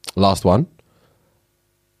 Last one.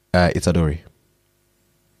 Itadori.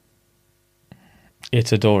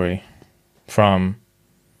 Itadori from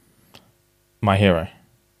My Hero.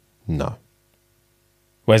 No.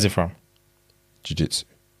 Where's it from? Jiu-Jitsu.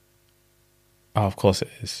 Oh, of course it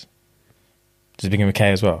is. Does it begin with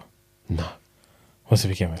K as well? No. What's it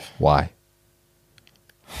begin with? Why?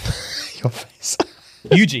 Your face.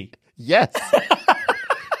 Yuji. Yes.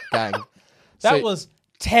 Gang. That So- was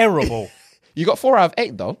terrible. You got 4 out of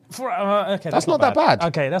 8 though. Okay, That's not that bad.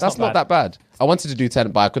 Okay, that's not that bad. I wanted to do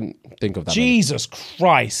 10, but I couldn't think of that. many. Jesus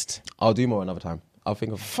Christ. I'll do more another time. I'll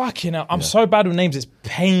think of. Fucking hell. I'm so bad with names. It's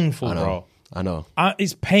painful, I know. bro. I know.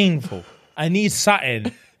 It's painful. I need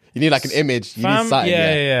something. You need like an image. You need something.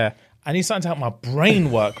 Yeah. I need something to help my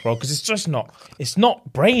brain work, bro, because it's just not. It's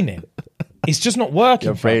not braining. It's just not working.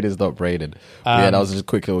 Your brain is not braining. Yeah, that was just a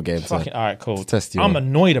quick little game. Fucking, all right, cool. to test you I'm on.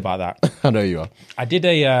 annoyed about that. I know you are. I did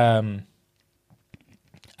a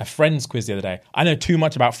Friends quiz the other day. I know too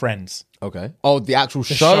much about Friends. Okay. Oh, the actual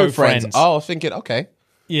show, show Friends. Friends. Oh, I was thinking, okay.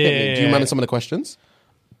 Yeah. Hit me. Do you remember some of the questions?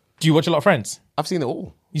 Do you watch a lot of Friends? I've seen it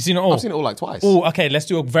all. You seen it all? I've seen it all like twice. Oh, okay. Let's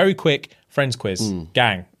do a very quick Friends quiz.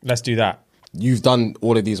 Gang, let's do that. You've done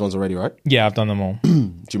all of these ones already, right? Yeah, I've done them all. Do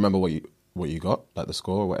you remember what you got, like the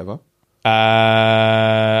score or whatever?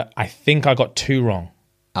 I think I got 2 wrong.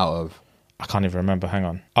 Out of I can't even remember. Hang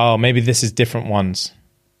on. Oh, maybe this is different ones.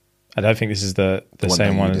 I don't think this is the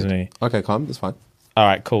same that one you as did. me. Okay, calm. That's fine. All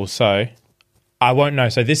right, cool. So I won't know.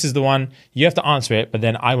 So this is the one you have to answer it, but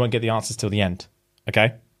then I won't get the answers till the end.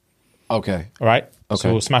 Okay. Okay. All right. Okay.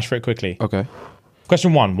 So we'll smash for it quickly. Okay.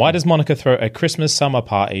 Question 1. Why does Monica throw a Christmas summer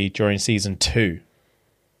party during season 2?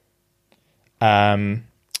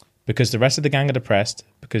 Because the rest of the gang are depressed.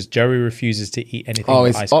 Because Joey refuses to eat anything Oh,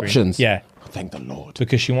 but it's ice cream. options. Yeah. Thank the Lord.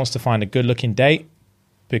 Because she wants to find a good-looking date.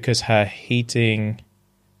 Because her heating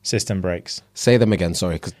system breaks. Say them again.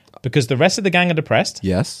 Sorry. Because the rest of the gang are depressed.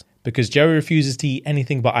 Yes. Because Joey refuses to eat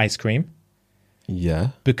anything but ice cream. Yeah.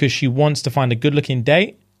 Because she wants to find a good-looking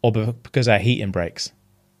date. Or because her heating breaks.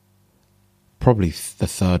 Probably the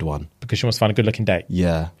third one. Because she wants to find a good-looking date.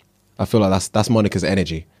 Yeah. I feel like that's Monica's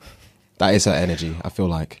energy. That is her energy, I feel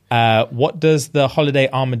like. What does the holiday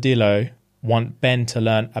armadillo want Ben to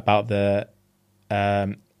learn about the...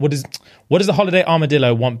 What does the holiday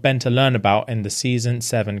armadillo want Ben to learn about in the season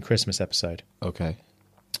 7 Christmas episode? Okay.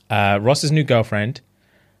 Ross's new girlfriend,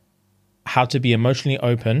 how to be emotionally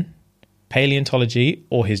open, paleontology,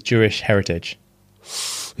 or his Jewish heritage?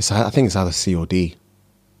 I think it's either C or D.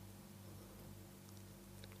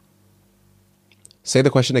 Say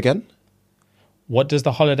the question again. What does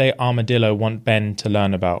the holiday armadillo want Ben to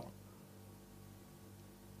learn about?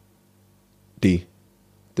 D.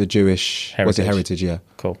 The Jewish... What's it? Heritage, yeah.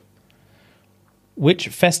 Cool. Which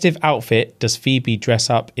festive outfit does Phoebe dress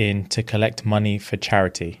up in to collect money for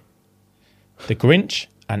charity? The Grinch,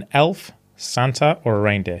 an elf, Santa, or a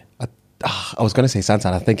reindeer? I was going to say Santa,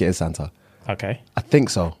 and I think it is Santa. Okay. I think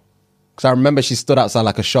so. Because I remember she stood outside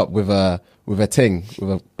like a shop with a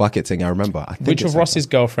bucket thing, I remember. I think Which it's of Santa. Ross's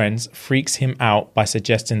girlfriends freaks him out by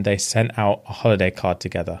suggesting they sent out a holiday card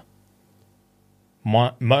together?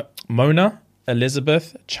 Mona,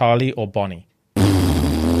 Elizabeth, Charlie, or Bonnie?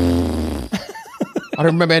 I don't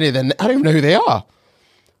remember any of them. I don't even know who they are.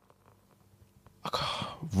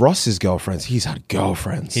 Ross's girlfriends. He's had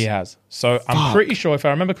girlfriends. He has. So I'm pretty sure, if I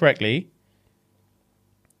remember correctly,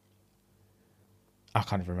 I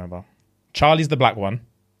can't even remember. Charlie's the black one.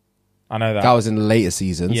 I know that. That was in the later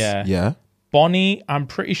seasons. Yeah. Yeah. Bonnie, I'm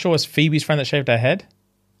pretty sure is Phoebe's friend that shaved her head.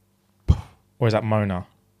 Or is that Mona?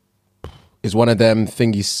 Is one of them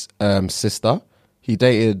Thingy's sister. He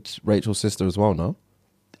dated Rachel's sister as well, no?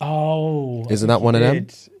 Oh. Isn't that one of them?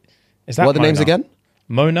 Is that What are the names Mona? again?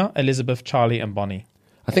 Mona, Elizabeth, Charlie, and Bonnie.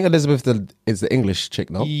 I think Elizabeth is the English chick,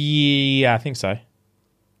 no? Yeah, I think so.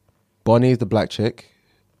 Bonnie is the black chick.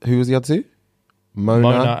 Who was the other two?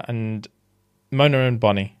 Mona. Mona and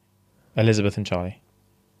Bonnie. Elizabeth and Charlie.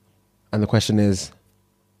 And the question is...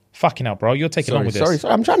 Fucking hell, bro. You're taking on with this.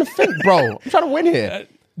 Sorry. I'm trying to think, bro. I'm trying to win here.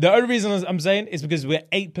 The only reason I'm saying is because we're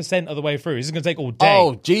 8% of the way through. This is going to take all day.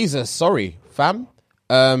 Oh, Jesus. Sorry, fam.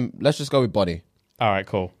 Let's just go with Bonnie. All right,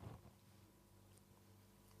 cool.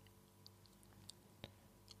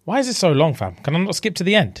 Why is it so long, fam? Can I not skip to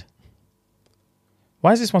the end?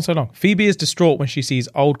 Why is this one so long? Phoebe is distraught when she sees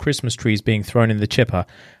old Christmas trees being thrown in the chipper.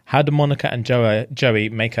 How do Monica and Joey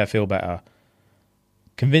make her feel better?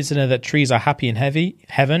 Convincing her that trees are happy in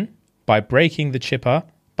heaven, by breaking the chipper,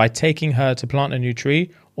 by taking her to plant a new tree,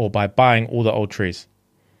 or by buying all the old trees?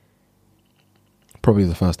 Probably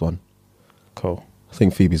the first one. Cool. I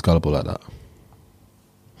think Phoebe's gullible like that.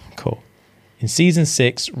 Cool. In season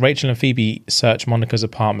 6, Rachel and Phoebe search Monica's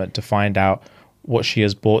apartment to find out what she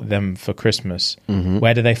has bought them for Christmas. Mm-hmm.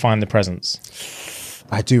 Where do they find the presents?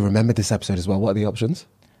 I do remember this episode as well. What are the options?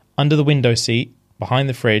 under the window seat, behind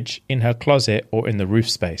the fridge, in her closet, or in the roof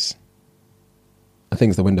space? I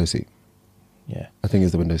think it's the window seat. Yeah, I think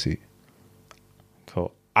it's the window seat.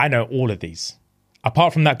 cool. I know all of these.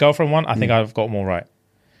 Apart from that girlfriend one, I think I've got them all right.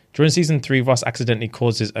 During season 3, Ross accidentally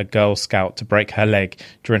causes a Girl Scout to break her leg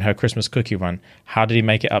during her Christmas cookie run. How did he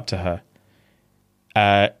make it up to her?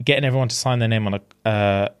 Getting everyone to sign their name on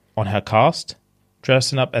her cast,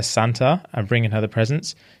 dressing up as Santa and bringing her the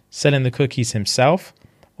presents, selling the cookies himself,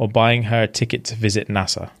 or buying her a ticket to visit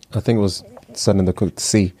NASA. I think it was sending the cook to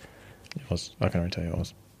sea. It was. I can't even tell you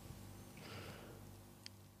what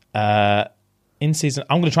it was. In season,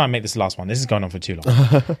 I'm going to try and make this the last one. This is going on for too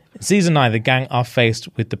long. In season 9, the gang are faced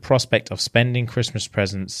with the prospect of spending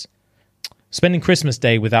Christmas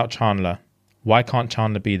Day without Chandler. Why can't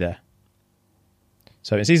Chandler be there?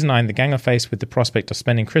 So in season 9, the gang are faced with the prospect of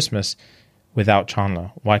spending Christmas without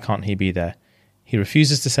Chandler. Why can't he be there? He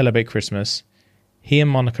refuses to celebrate Christmas. He and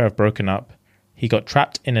Monica have broken up. He got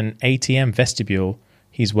trapped in an ATM vestibule.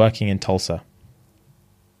 He's working in Tulsa.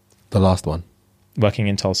 The last one. Working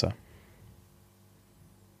in Tulsa.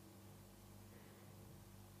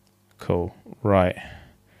 Cool. Right.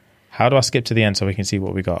 How do I skip to the end so we can see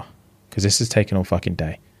what we got? Because this is taking all fucking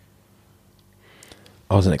day.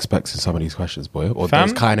 I wasn't expecting some of these questions, boy. Or Fam,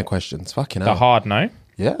 those kind of questions. Fucking The hell. hard no.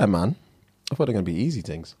 Yeah, man. I thought they were going to be easy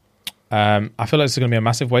things. I feel like it's going to be a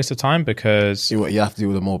massive waste of time because... You have to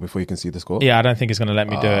do them all before you can see the score? Yeah, I don't think it's going to let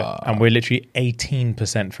me do it. And we're literally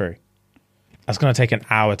 18% through. That's going to take an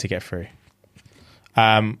hour to get through.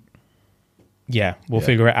 Yeah, we'll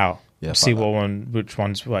figure it out. Yeah, see which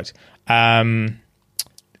ones worked. Can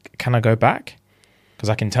I go back? Because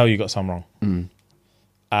I can tell you got some wrong.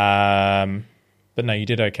 But no, you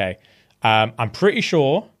did okay. I'm pretty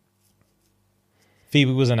sure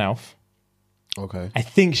Phoebe was an elf. Okay. I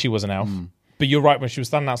think she was an elf. But you're right, when she was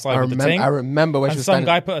standing outside with the thing. I remember when she was some standing...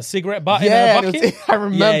 guy put a cigarette butt in her bucket. I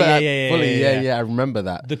remember that fully. Yeah, I remember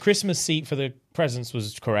that. The Christmas seat for the presents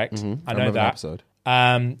was correct. I know remember that. episode.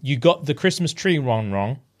 You got the Christmas tree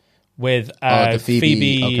wrong with the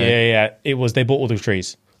Phoebe. okay. Yeah. It was, they bought all the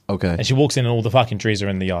trees. Okay. And she walks in and all the fucking trees are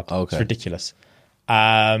in the yard. Okay. It's ridiculous.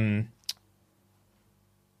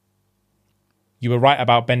 You were right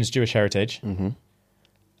about Ben's Jewish heritage.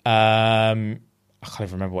 I can't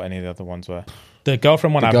even remember what any of the other ones were. The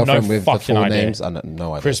girlfriend one, I have no with fucking the full idea. names, I have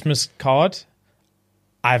no idea. Christmas card,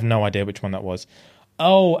 I have no idea which one that was.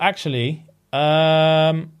 Oh, actually,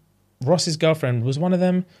 Ross's girlfriend was one of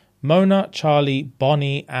them. Mona, Charlie,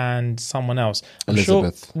 Bonnie, and someone else. I'm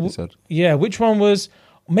Elizabeth, sure, you said. Yeah, which one was...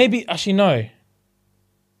 Maybe, actually, no.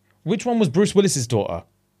 Which one was Bruce Willis's daughter?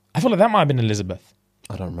 I feel like that might have been Elizabeth.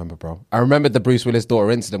 I don't remember, bro. I remember the Bruce Willis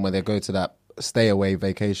daughter incident where they go to that stay away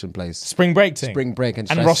vacation place. Spring break thing. Spring break. And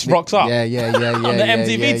Ross rocks up. Yeah. On the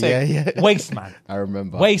MTV thing. Yeah. Waste man. I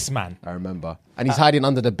remember. Waste man. I remember. And he's hiding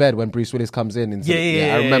under the bed when Bruce Willis comes in. And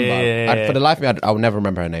Yeah, I remember. yeah. For the life of me, I'll never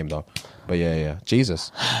remember her name, though. But yeah.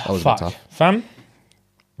 Jesus. That was a bit Fuck. tough. Fam,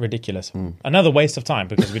 ridiculous. Another waste of time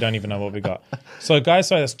because we don't even know what we got. So, guys,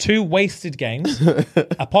 that's 2 wasted games.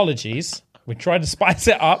 Apologies. We tried to spice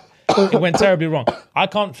it up. It went terribly wrong. I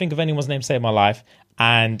can't think of anyone's name to say in my life,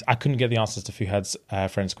 and I couldn't get the answers to Fuhad's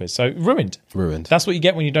friends quiz. So, ruined. That's what you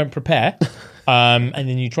get when you don't prepare. And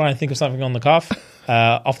then you try and think of something on the cuff,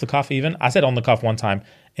 off the cuff even. I said on the cuff one time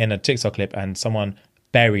in a TikTok clip, and someone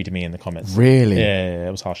buried me in the comments. Really? Yeah,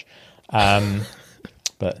 it was harsh.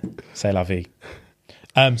 But c'est la vie.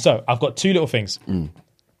 So I've got 2 little things.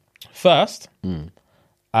 First,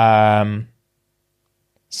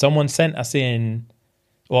 someone sent us in,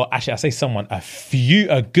 well, actually, I say someone,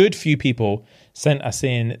 a good few people sent us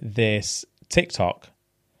in this TikTok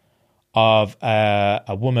of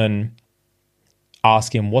a woman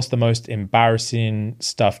asking what's the most embarrassing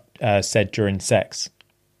stuff said during sex.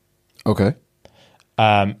 Okay.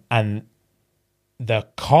 And the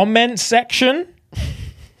comment section.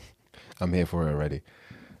 I'm here for it already.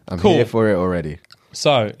 Cool. Here for it already.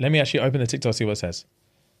 So let me actually open the TikTok, see what it says.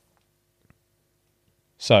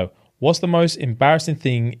 So, what's the most embarrassing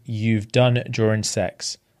thing you've done during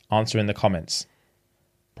sex? Answer in the comments.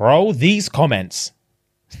 Bro, these comments.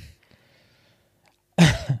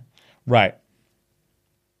 Right.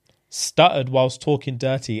 Stuttered whilst talking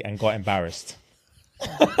dirty and got embarrassed.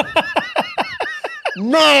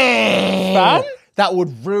 No! Fam? That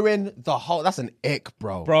would ruin the whole... That's an ick,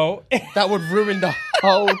 bro. Bro. That would ruin the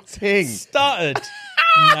whole thing. Stuttered.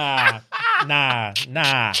 Nah.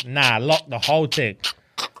 Lock the whole thing.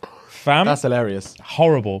 Fam? That's hilarious.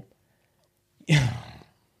 Horrible.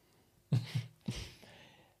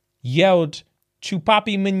 Yelled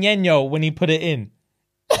Chupapi Muñeño when he put it in.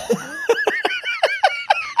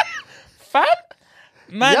 Fam?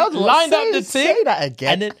 Man Yeah, what? lined up Say- the say thing. that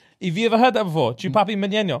again. And then, have you ever heard that before? Chupapi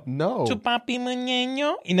Mañeño. No. Chupapi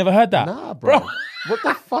Mañeño. You never heard that? Nah, bro. What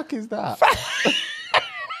the fuck is that?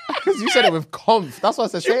 Because you said it with conf. That's why I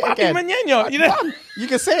said say it Chupapi again. Mañeño. You know? You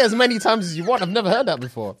can say it as many times as you want. I've never heard that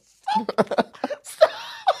before.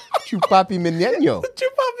 Chupapi Mañeño.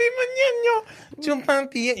 Chupapi Mañeño.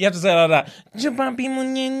 Chupapi. You have to say it like that. Chupapi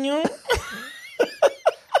Mañeño.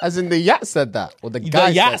 As in the yacht said that. Or the guy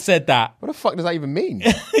The yacht said that. What the fuck does that even mean?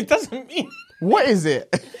 It doesn't mean. What is it?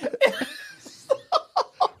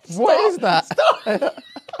 What is that?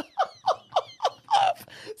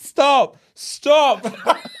 Stop.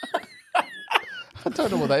 I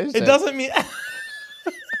don't know what that is. It then. doesn't mean.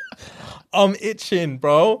 I'm itching,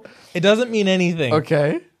 bro. It doesn't mean anything.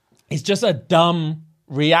 Okay. It's just a dumb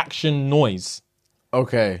reaction noise.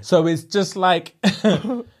 Okay. So it's just like,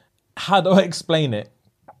 how do I explain it?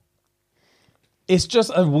 It's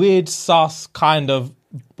just a weird sus kind of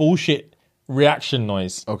bullshit reaction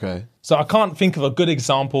noise. Okay. So I can't think of a good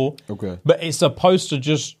example. Okay. But it's supposed to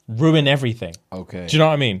just ruin everything. Okay. Do you know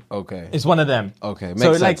what I mean? Okay. It's one of them. Okay, So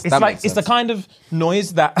makes like sense. it's That like makes it's the sense. kind of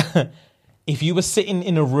noise that if you were sitting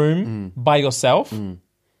in a room by yourself and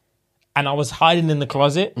I was hiding in the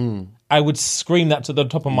closet, I would scream that to the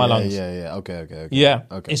top of my lungs. Yeah. Okay. Yeah.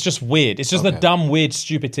 Okay. It's just weird. It's just a Okay. dumb, weird,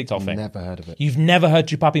 stupid TikTok thing. Never heard of it. You've never heard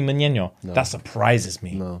Chupapi Mañeño? That surprises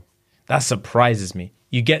me. No. That surprises me.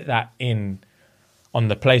 You get that on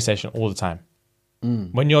the PlayStation all the time.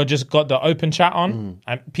 When you're just got the open chat on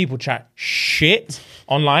and people chat shit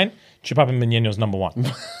online, Chupapi Mañeño's number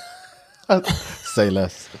one. Say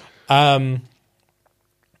less.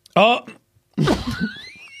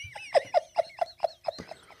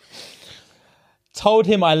 Told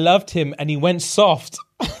him I loved him and he went soft.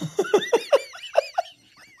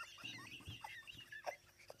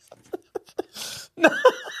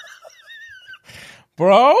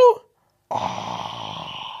 Bro?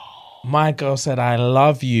 My girl said, I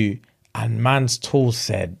love you. And man's tool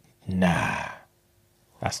said, nah.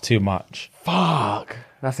 That's too much. Fuck.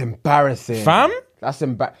 That's embarrassing. Fam? That's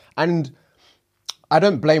And I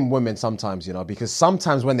don't blame women sometimes, because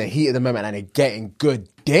sometimes when they're heat of the moment and they're getting good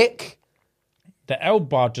dick, The L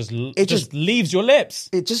bar just just- leaves your lips.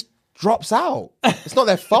 it just drops out. It's not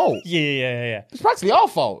their fault. Yeah. It's practically our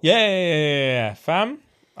fault. Yeah. Fam?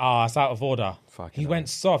 Ah, it's out of order. Fucking He hell. went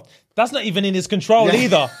soft. That's not even in his control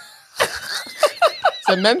either. It's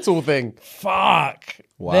a mental thing. Fuck.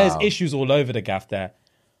 Wow. There's issues all over the gaff there.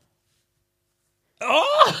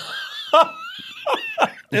 Oh!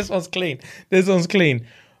 This one's clean.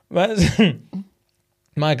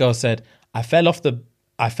 My girl said, I fell off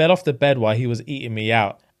the bed while he was eating me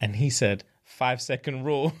out, and he said, 5-second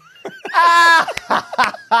rule.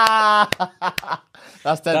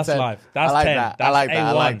 That's 10. That's live. That's I like 10. that. That's I like that.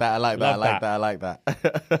 I like A1. that. I like that. I Love like that. that. I like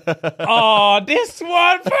that. Oh, this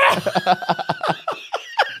one, bro.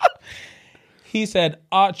 He said,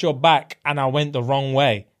 arch your back, and I went the wrong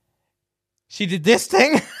way. She did this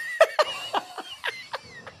thing.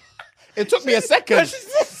 It took me a second.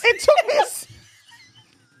 It took me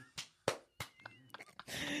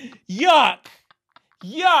Yuck.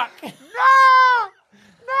 No.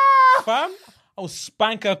 Fam, I will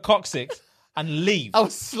spank her coccyx and leave. I'll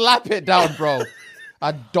slap it down, bro.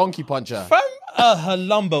 I donkey punch her. Fam, her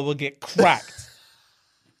lumbar will get cracked.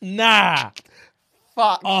 Nah.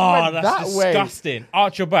 Fuck. Oh, went that's that way. disgusting.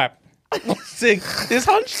 Arch your back. Sing. This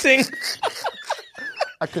hunch sing.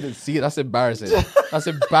 I couldn't see it. That's embarrassing. That's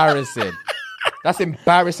embarrassing.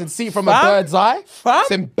 See it from a Fam? bird's eye. Fam?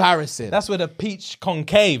 It's embarrassing. That's where the peach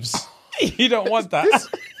concaves. You don't want that.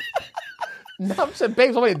 No, I'm saying,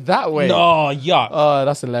 babes, I went it that way. No, yuck. Oh,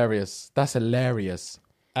 that's hilarious. That's hilarious.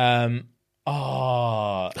 Oh,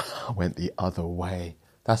 I went the other way.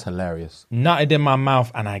 That's hilarious. nutted in my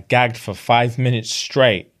mouth and I gagged for 5 minutes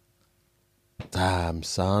straight. Damn,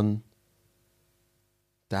 son.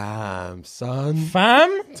 Fam, Damn,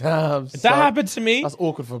 son. that happened to me. That's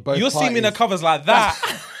awkward for both You'll parties. see me in the covers like that.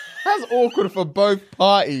 That's awkward for both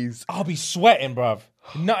parties. I'll be sweating, bruv.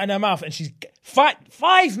 Nut in her mouth and she's...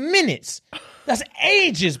 5 minutes. That's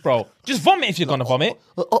ages, bro. Just vomit if you're going to vomit.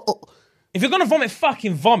 If you're going to vomit,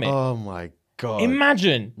 fucking vomit. Oh, my God.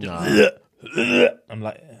 Imagine. Nah. I'm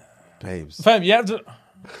like... Babes. Fam, you have to...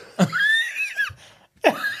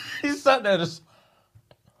 He sat there just...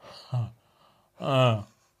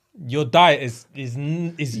 your diet is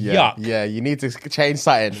yuck. Yeah, you need to change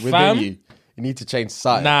something within Fam? you. You need to change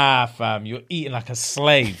something. Nah, fam, you're eating like a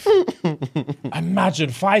slave. Imagine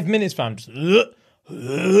 5 minutes, fam. Just,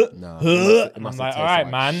 No, I'm like, all right,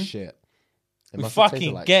 man. Shit. We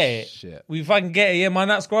fucking get it. Shit. We fucking get it. Yeah, man,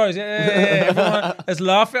 that's gross. Yeah. Everyone, let's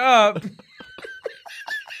laugh it up.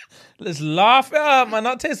 Let's laugh it up, man.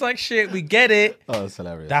 That tastes like shit. We get it. Oh, that's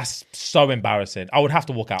hilarious. That's so embarrassing. I would have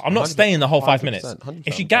to walk out. I'm not staying the whole 5 minutes. 100%.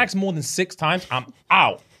 If she gags more than 6 times, I'm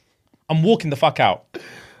out. I'm walking the fuck out.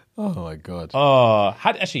 Oh my god.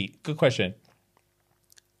 Actually, good question.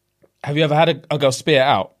 Have you ever had a girl spit it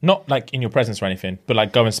out? Not like in your presence or anything, but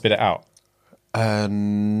like go and spit it out.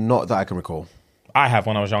 Not that I can recall. I have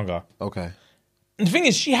when I was younger. Okay. And the thing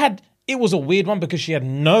is, it was a weird one because she had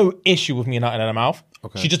no issue with me nutting in her mouth.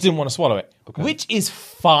 Okay. She just didn't want to swallow it, which is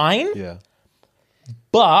fine. Yeah.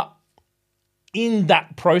 But in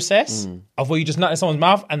that process of where you just nut in someone's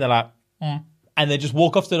mouth and they're like, and they just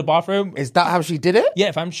walk off to the bathroom. Is that how she did it?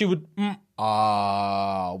 Yeah, fam, she would. When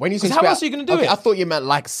you say how spit else out- are you gonna do okay, it? I thought you meant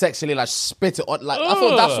like sexually, like spit it on. Like I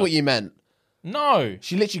thought that's what you meant. No.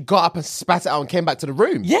 She literally got up and spat it out and came back to the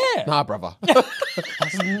room. Yeah. Nah, brother.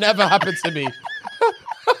 That's never happened to me.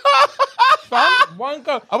 Fam, one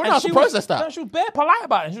go. I wouldn't know how to process that. No, she was bare polite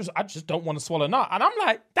about it. She was, I just don't want to swallow nut. And I'm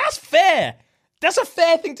like, that's fair. That's a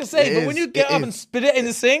fair thing to say. It But is, when you get it up is. and spit it in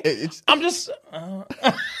the sink, It's- I'm just.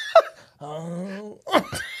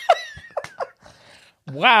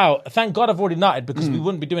 Wow. Thank God I've already nutted because we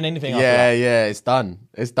wouldn't be doing anything after that. Yeah, it's done.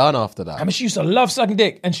 It's done after that. I mean, she used to love sucking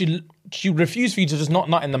dick and she refused for you to just not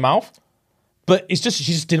nut in the mouth. But it's just,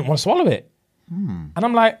 she just didn't want to swallow it. And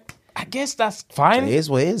I'm like, I guess that's fine. It is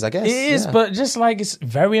what it is, I guess. It is, yeah. but just like, it's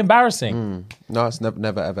very embarrassing. No, it's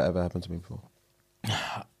never, ever happened to me before.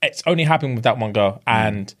 It's only happened with that one girl,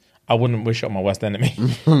 and I wouldn't wish it on my worst enemy.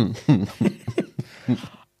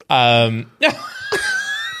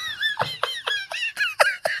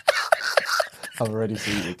 I've already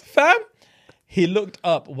seen it. Fam, he looked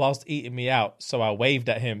up whilst eating me out, so I waved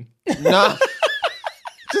at him. Nah.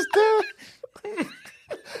 Just do it.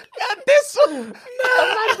 Yeah, this one.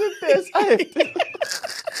 No, this.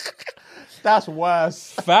 That's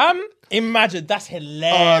worse. Fam, imagine, that's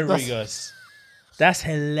hilarious. That's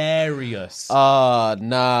hilarious. Nah,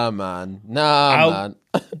 man. Nah, man.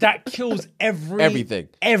 That kills Everything.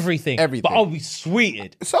 Everything. Everything. But I'll be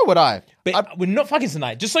sweeted. So would I. But we're not fucking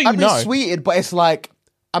tonight, just so you I'd be know. sweeted, but it's like,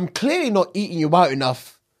 I'm clearly not eating you out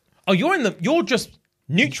enough. Oh, you're just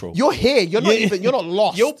neutral. You're here. You're not even, you're not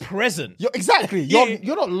lost. You're present. Exactly.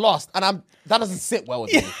 You're not lost. And that doesn't sit well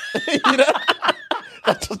with me. You know?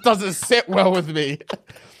 That just doesn't sit well with me.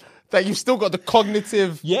 That you've still got the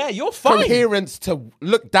cognitive Yeah, you're fine. coherence to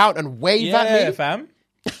look down and wave at Yeah, me. fam.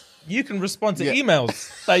 You can respond to emails.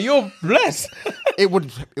 Like, you're blessed. It would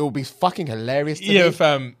be fucking hilarious to Yeah, me,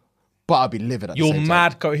 fam. but I'd be livid at the You're same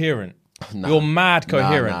mad coherent. Nah. You're mad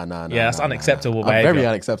coherent. Nah, Yeah, that's unacceptable time. behavior. Very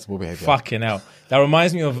unacceptable behavior. Fucking hell. That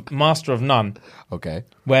reminds me of Master of None, Okay.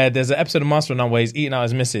 where there's an episode of Master of None where he's eating out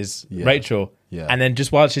his missus, Rachel. Yeah. And then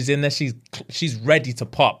just while she's in there, she's ready to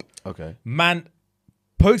pop. Okay. Man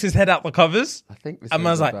pokes his head out the covers. I think this And rings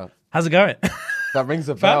man's a like, bell. how's it going? That rings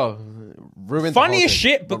a bell. Ruins the Funny whole as thing.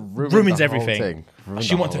 shit, but ruins ruins the whole everything. thing. Ruins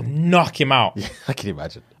She the wants to whole- knock him out. I can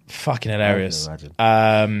imagine. Fucking hilarious. I can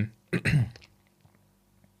imagine.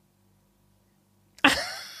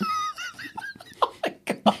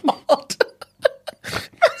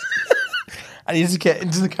 I need to get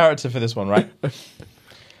into the character for this one, right?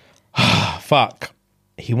 Fuck.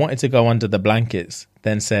 He wanted to go under the blankets,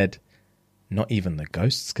 then said, not even the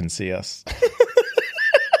ghosts can see us.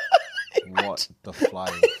 What the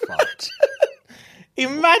flying fuck?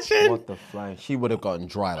 Imagine. What the flying? She would have gotten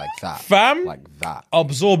dry like that. Fam. Like that.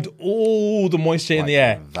 Absorbed all the moisture in the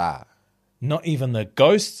air. Like that. Not even the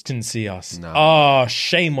ghosts can see us. No. Oh,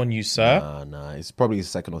 shame on you, sir. Nah. It's probably his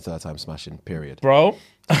second or third time smashing, period. Bro.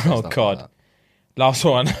 Oh, Stuff like God. that. Last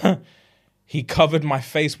one. He covered my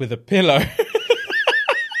face with a pillow.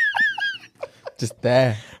 Just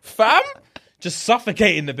there. Fam? Just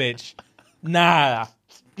suffocating the bitch. Nah.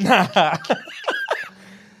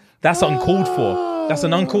 That's uncalled for. That's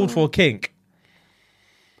an uncalled for kink.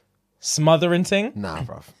 Smothering thing. Nah,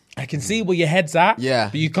 bruv. I can see where your head's at. Yeah.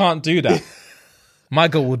 But you can't do that. My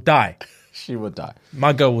girl will die. She would die.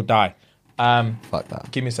 My girl will die. Fuck that.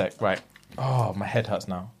 Give me a sec. Right. Oh, my head hurts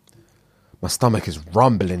now. My stomach is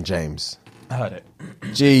rumbling, James. I heard it.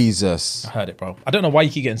 Jesus. I heard it, bro. I don't know why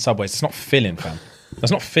you keep getting Subways. It's not filling, fam.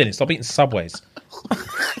 That's not filling. Stop eating Subways.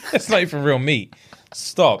 It's not even real meat.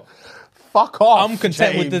 Stop. Fuck off. I'm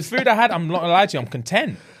content with the James. food I had. I'm not gonna lie to you. I'm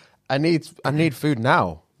content. I need food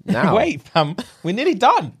now. Now. Wait, fam. We're nearly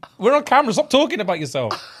done. We're on camera. Stop talking about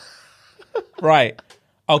yourself. Right.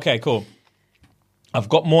 Okay, cool. I've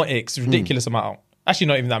got more icks. Ridiculous amount. Actually,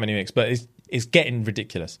 not even that many icks, but it's getting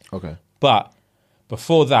ridiculous. Okay. But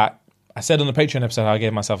before that, I said on the Patreon episode how I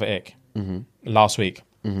gave myself an ick last week.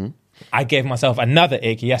 I gave myself another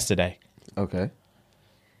ick yesterday. Okay.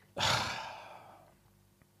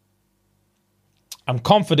 I'm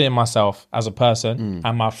confident in myself as a person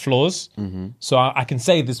and my flaws. So I can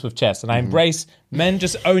say this with chest. And I embrace men,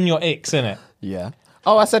 just own your icks, innit? Yeah.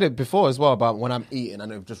 Oh, I said it before as well about when I'm eating and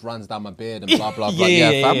it just runs down my beard and blah, blah, blah.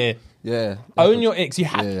 Yeah. Yeah. Own your icks. You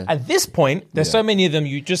have at this point, there's so many of them,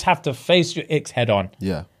 you just have to face your icks head on.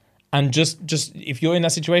 Yeah. And just if you're in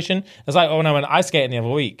that situation, it's like when I went ice skating the other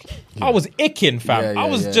week. I was icking, fam. I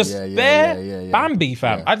was just Bambi,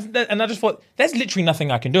 fam. And I just thought, there's literally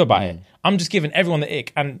nothing I can do about it. I'm just giving everyone the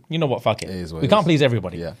ick. And you know what? Fuck it. We can't please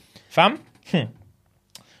everybody. Yeah. Fam?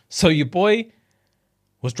 So your boy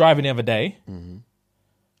was driving the other day.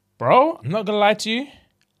 Bro, I'm not going to lie to you.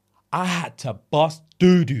 I had to bust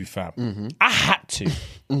doo-doo, fam. I had to.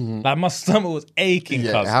 Like my stomach was aching.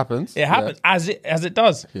 Yeah, it happens. It happens as it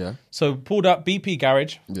does. Yeah. So pulled up BP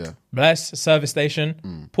garage. Yeah. Bless service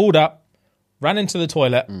station. Pulled up, ran into the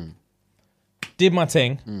toilet, did my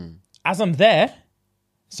thing. As I'm there,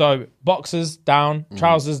 so boxers down,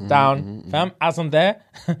 trousers down, fam. As I'm there,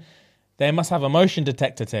 they must have a motion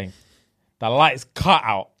detector thing. The lights cut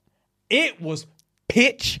out. It was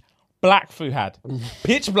pitch black. Fuhad,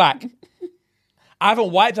 pitch black. I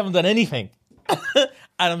haven't wiped, I haven't done anything.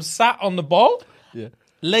 And I'm sat on the bowl,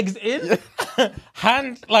 legs in,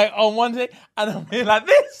 hand like on one thing, and I'm here like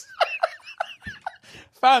this.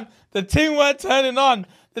 Fam, the thing weren't turning on.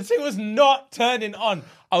 The thing was not turning on.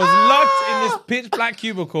 I was locked in this pitch black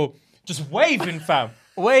cubicle, just waving, fam.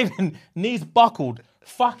 Waving, knees buckled,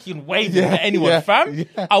 fucking waving to anyone, fam.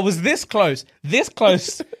 I was this close.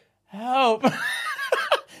 Help.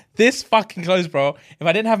 This fucking close, bro. If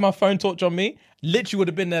I didn't have my phone torch on me, literally would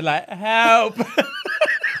have been there like, help.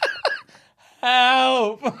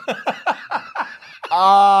 Help.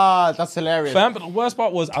 That's hilarious. Fam, but the worst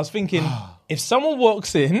part was I was thinking, if someone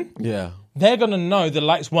walks in, they're going to know the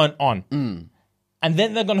lights weren't on. And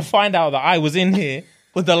then they're going to find out that I was in here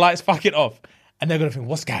with the lights fucking off. And they're going to think,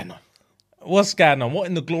 what's going on? What's going on? What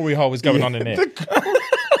in the glory hole is going on in here?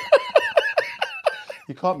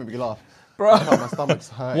 You can't make me laugh. Bro, my stomach's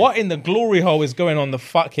hurt. What in the glory hole is going on the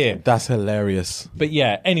fuck here? That's hilarious. But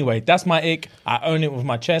yeah, anyway, that's my ick. I own it with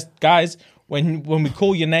my chest. Guys, when we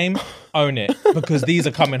call your name, own it. Because these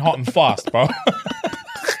are coming hot and fast, bro.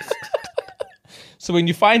 So when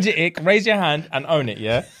you find your ick, raise your hand and own it,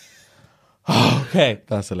 yeah? Okay.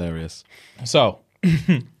 That's hilarious. So,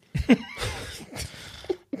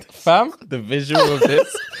 fam? The visual of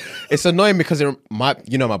this. It's annoying because my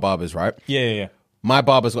barbers, right? Yeah. My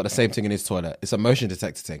barber's got the same thing in his toilet. It's a motion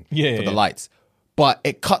detector thing for the lights. But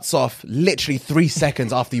it cuts off literally 3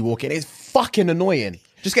 seconds after you walk in. It's fucking annoying.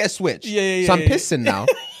 Just get a switch. So I'm pissing now.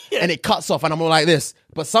 And it cuts off and I'm all like this.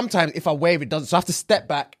 But sometimes if I wave, it doesn't. So I have to step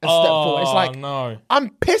back and step forward. It's like, no.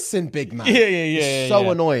 I'm pissing, big man. Yeah.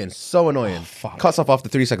 So annoying. So annoying. Fuck. Cuts off after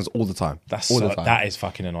 3 seconds all the time. That is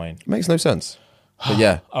fucking annoying. Makes no sense. But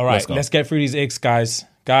yeah. All right, let's get through these icks, guys.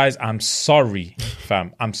 Guys, I'm sorry,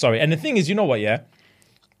 fam. I'm sorry. And the thing is, you know what, yeah?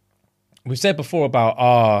 We've said before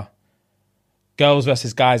about girls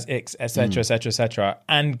versus guys icks, etc., etc., etc.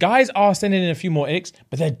 And guys are sending in a few more icks,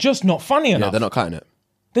 but they're just not funny enough. Yeah, they're not cutting it.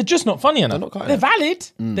 They're just not funny enough. They're valid.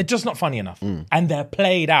 Mm. They're just not funny enough. And they're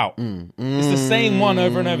played out. It's the same one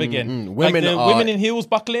over and over again. Women like the women in heels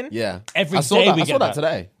buckling. Yeah. Every I day we I get saw that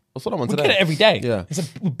today. I saw that one today. We get it every day. Yeah.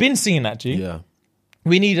 We've been seeing that, G. Yeah.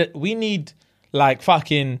 We need like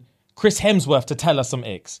fucking Chris Hemsworth to tell us some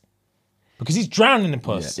icks. Because he's drowning in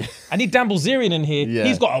puss. Yeah. I need Dan Bilzerian in here. Yeah.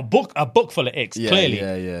 He's got a book full of icks, clearly.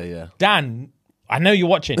 Yeah. Dan, I know you're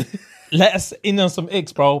watching. Let us in on some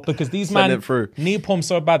icks, bro, because these Send man it through. need pump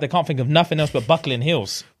so bad they can't think of nothing else but buckling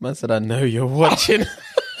heels. Man said, I know you're watching.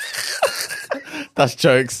 That's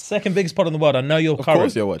jokes. Second biggest pod in the world. I know you're Of current.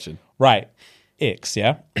 course you're watching. Right. Icks,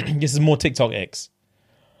 yeah? This is more TikTok icks.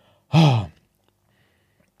 Oh,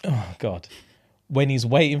 God. When he's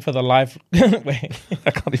waiting for the life... Wait,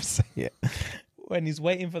 I can't even say it. When he's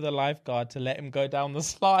waiting for the lifeguard to let him go down the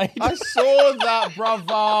slide. I saw that,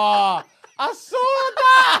 brother. I saw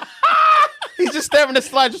that. He's just there on the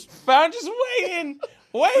slide, just waiting.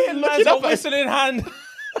 Man's got whistle in hand.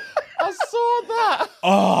 I saw that.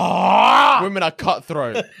 Oh. Women are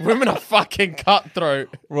cutthroat. Women are fucking cutthroat.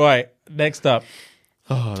 Right, next up.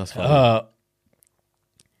 Oh, that's funny.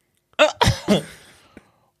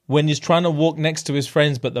 When he's trying to walk next to his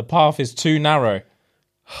friends, but the path is too narrow.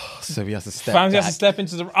 So he has to step Fams back. has to step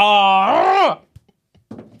into the...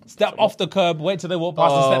 Step off the curb, wait till they walk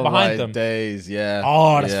past and step behind them. Days, yeah.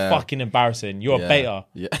 Oh, that's fucking embarrassing. You're a beta.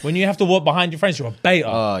 Yeah. When you have to walk behind your friends, you're a beta.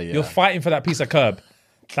 Oh, yeah. You're fighting for that piece of curb.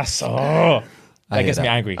 That gets me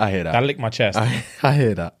angry. I hear that. That licked my chest. I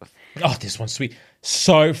hear that. Oh, this one's sweet.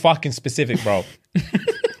 So fucking specific, bro.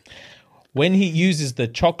 when he uses the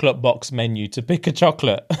chocolate box menu to pick a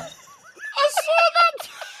chocolate. I saw that.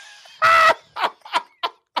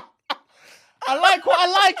 I like what I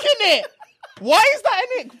like, innit? Why is that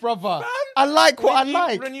an ick, brother? I like what I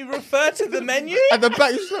like. When you refer to the menu, At the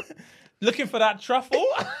back, looking for that truffle.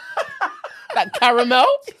 that caramel.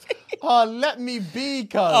 Oh, let me be,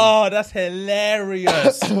 cuz. Oh, that's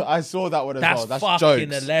hilarious. I saw that one as That's well. That's fucking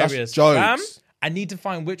jokes. hilarious. That's jokes. Fam, I need to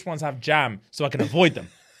find which ones have jam so I can avoid them.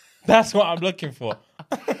 That's what I'm looking for.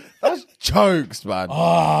 That's jokes, man.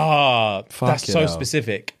 Ah, that's Fucking so hell.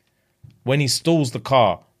 specific. When he stalls the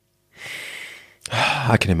car.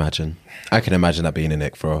 I can imagine. I can imagine that being an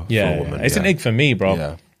ick for a woman. It's an ick for me, bro.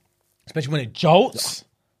 Yeah. Especially when it jolts.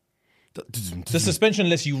 The suspension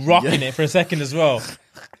lets you rock in it for a second as well.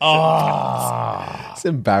 Ah, It's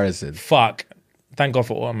embarrassing. fuck. Thank God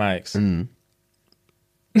for automatics.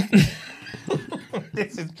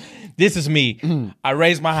 This is me. I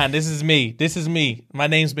raised my hand. This is me. This is me. My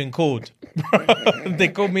name's been called. They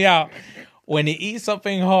called me out when he eats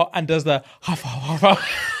something hot and does the.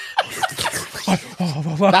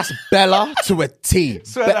 That's Bella to a T.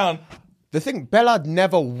 Swear down. The thing, Bella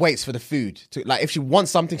never waits for the food. Like, if she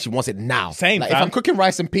wants something, she wants it now. Same, Like, if fam. I'm cooking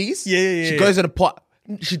rice and peas, Yeah. she goes in the pot.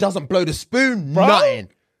 She doesn't blow the spoon, Bro, nothing.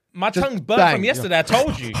 My tongue's burnt bang. from yesterday. I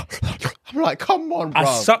told you. I'm like, come on, bro. I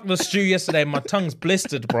sucked the stew yesterday. My tongue's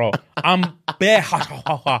blistered, bro. I'm bare.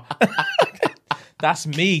 That's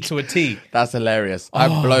me to a T. That's hilarious. I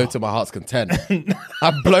blow to my heart's content.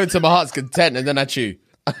 I blow to my heart's content and then I chew.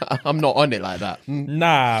 I'm not on it like that.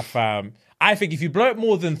 Nah, fam. I think if you blow it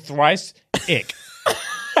more than thrice, ick.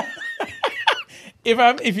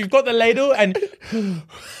 If you've got the ladle and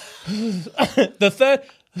the third,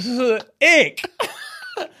 ick.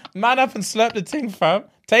 Man up and slurp the thing, fam.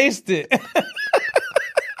 Taste it.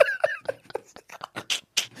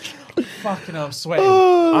 Fucking hell, I'm sweating.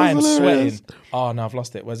 I am hilarious. sweating. Oh no, I've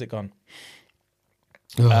lost it. Where's it gone?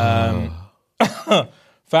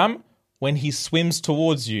 Fam, when he swims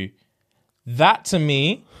towards you, that to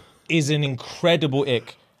me is an incredible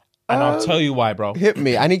ick. And I'll tell you why, bro. Hit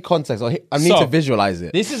me. I need context. I need to visualize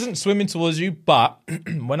it. This isn't swimming towards you, but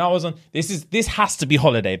when I was on this has to be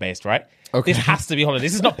holiday based, right? Okay. This has to be holiday.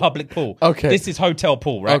 This is not public pool. Okay. This is hotel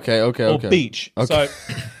pool, right? Okay. Or beach. Okay.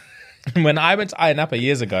 So when I went to Ayia Napa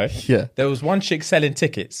years ago, Yeah. there was one chick selling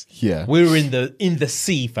tickets. Yeah. We were in the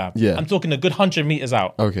sea, fam. Yeah. I'm talking a good 100 meters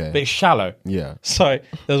out. Okay. But it's shallow. Yeah. So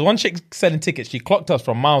there was one chick selling tickets. She clocked us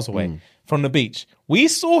from miles away from the beach. We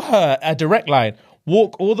saw her at Direct Line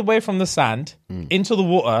walk all the way from the sand into the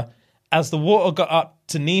water. As the water got up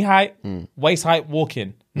to knee height, waist height,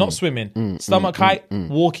 walking, not swimming, stomach height,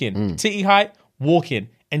 walking, titty height, walking,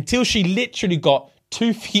 until she literally got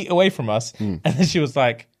 2 feet away from us. And then she was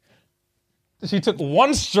like, she took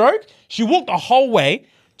one stroke. She walked the whole way,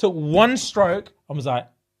 took one stroke. I was like,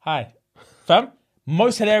 hi, fam.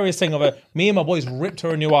 Most hilarious thing of it, me and my boys ripped her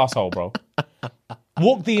a new asshole, bro.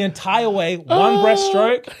 Walked the entire way, one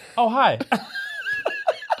breaststroke. Oh, hi.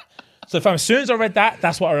 So, fam, as soon as I read that,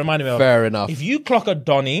 that's what it reminded me of. Fair enough. If you clock a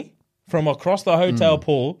Donny from across the hotel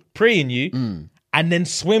pool, preeing you, and then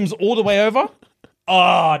swims all the way over,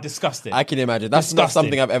 disgusting. I can imagine. That's not Disgusting.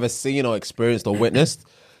 something I've ever seen or experienced or witnessed.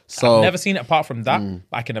 So Never seen it apart from that.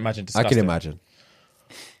 But I can imagine I disgusting. can imagine.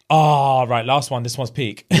 Oh, right. Last one. This one's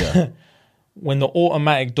peak. Yeah. When the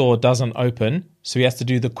automatic door doesn't open, so he has to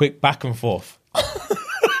do the quick back and forth.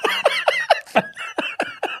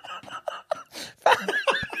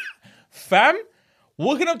 Fam,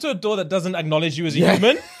 walking up to a door that doesn't acknowledge you as a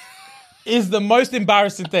human is the most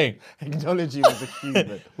embarrassing thing. Acknowledge you as a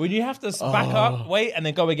human. When you have to back up, wait, and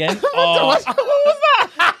then go again. Oh,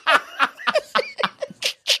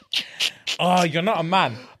 oh, you're not a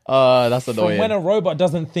man. That's From annoying. when a robot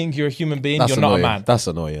doesn't think you're a human being, That's you're annoying. not a man. That's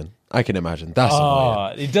annoying. I can imagine. That's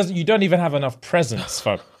annoying. It doesn't. You don't even have enough presence,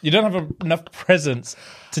 fam. You don't have enough presence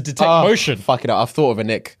to detect motion. Fuck it up. I've thought of a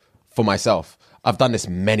nick for myself. I've done this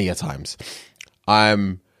many a times.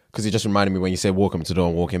 Because it just reminded me when you said walking to the door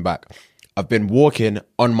and walking back. I've been walking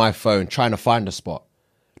on my phone trying to find a spot,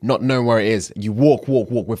 not knowing where it is. You walk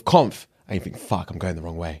with conf, and you think, fuck, I'm going the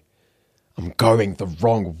wrong way. I'm going the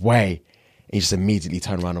wrong way. And you just immediately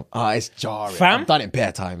turn around. It's jarring. Fam? I've done it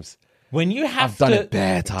bare times. When you have I've done to it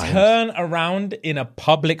bare times. turn around in a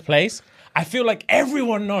public place, I feel like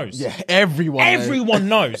everyone knows. Yeah, everyone knows. Everyone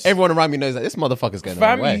knows. Everyone around me knows that this motherfucker's going the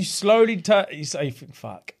wrong Fam, way. you slowly turn. You say,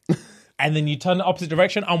 fuck. And then you turn the opposite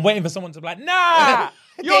direction. I'm waiting for someone to be like, nah,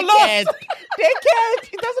 you're lost. Dickhead.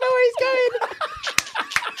 He doesn't know where he's going.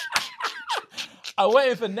 I'm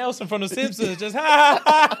waiting for Nelson from The Simpsons. Just,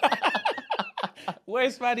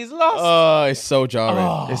 Waistband is lost. Oh, it's so jarring.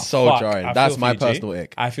 Oh, it's so fuck. jarring. I That's feel my for you, G. personal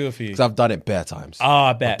ick. I feel for you. Because I've done it bare times.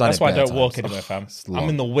 I bet. I've done That's it why I bare don't walk times. anywhere, fam. It's I'm long.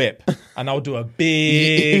 in the whip and I'll do a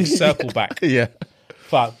big circle back. Yeah.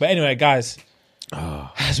 Fuck. But anyway, guys,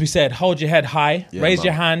 as we said, hold your head high. Yeah, Raise man.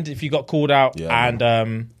 your hand if you got called out. Yeah,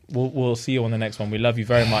 and we'll see you on the next one. We love you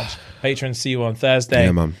very much. Patrons, see you on Thursday.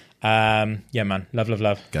 Yeah, man. Yeah, man. Love, love,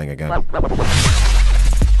 love. Gang, gang, gang.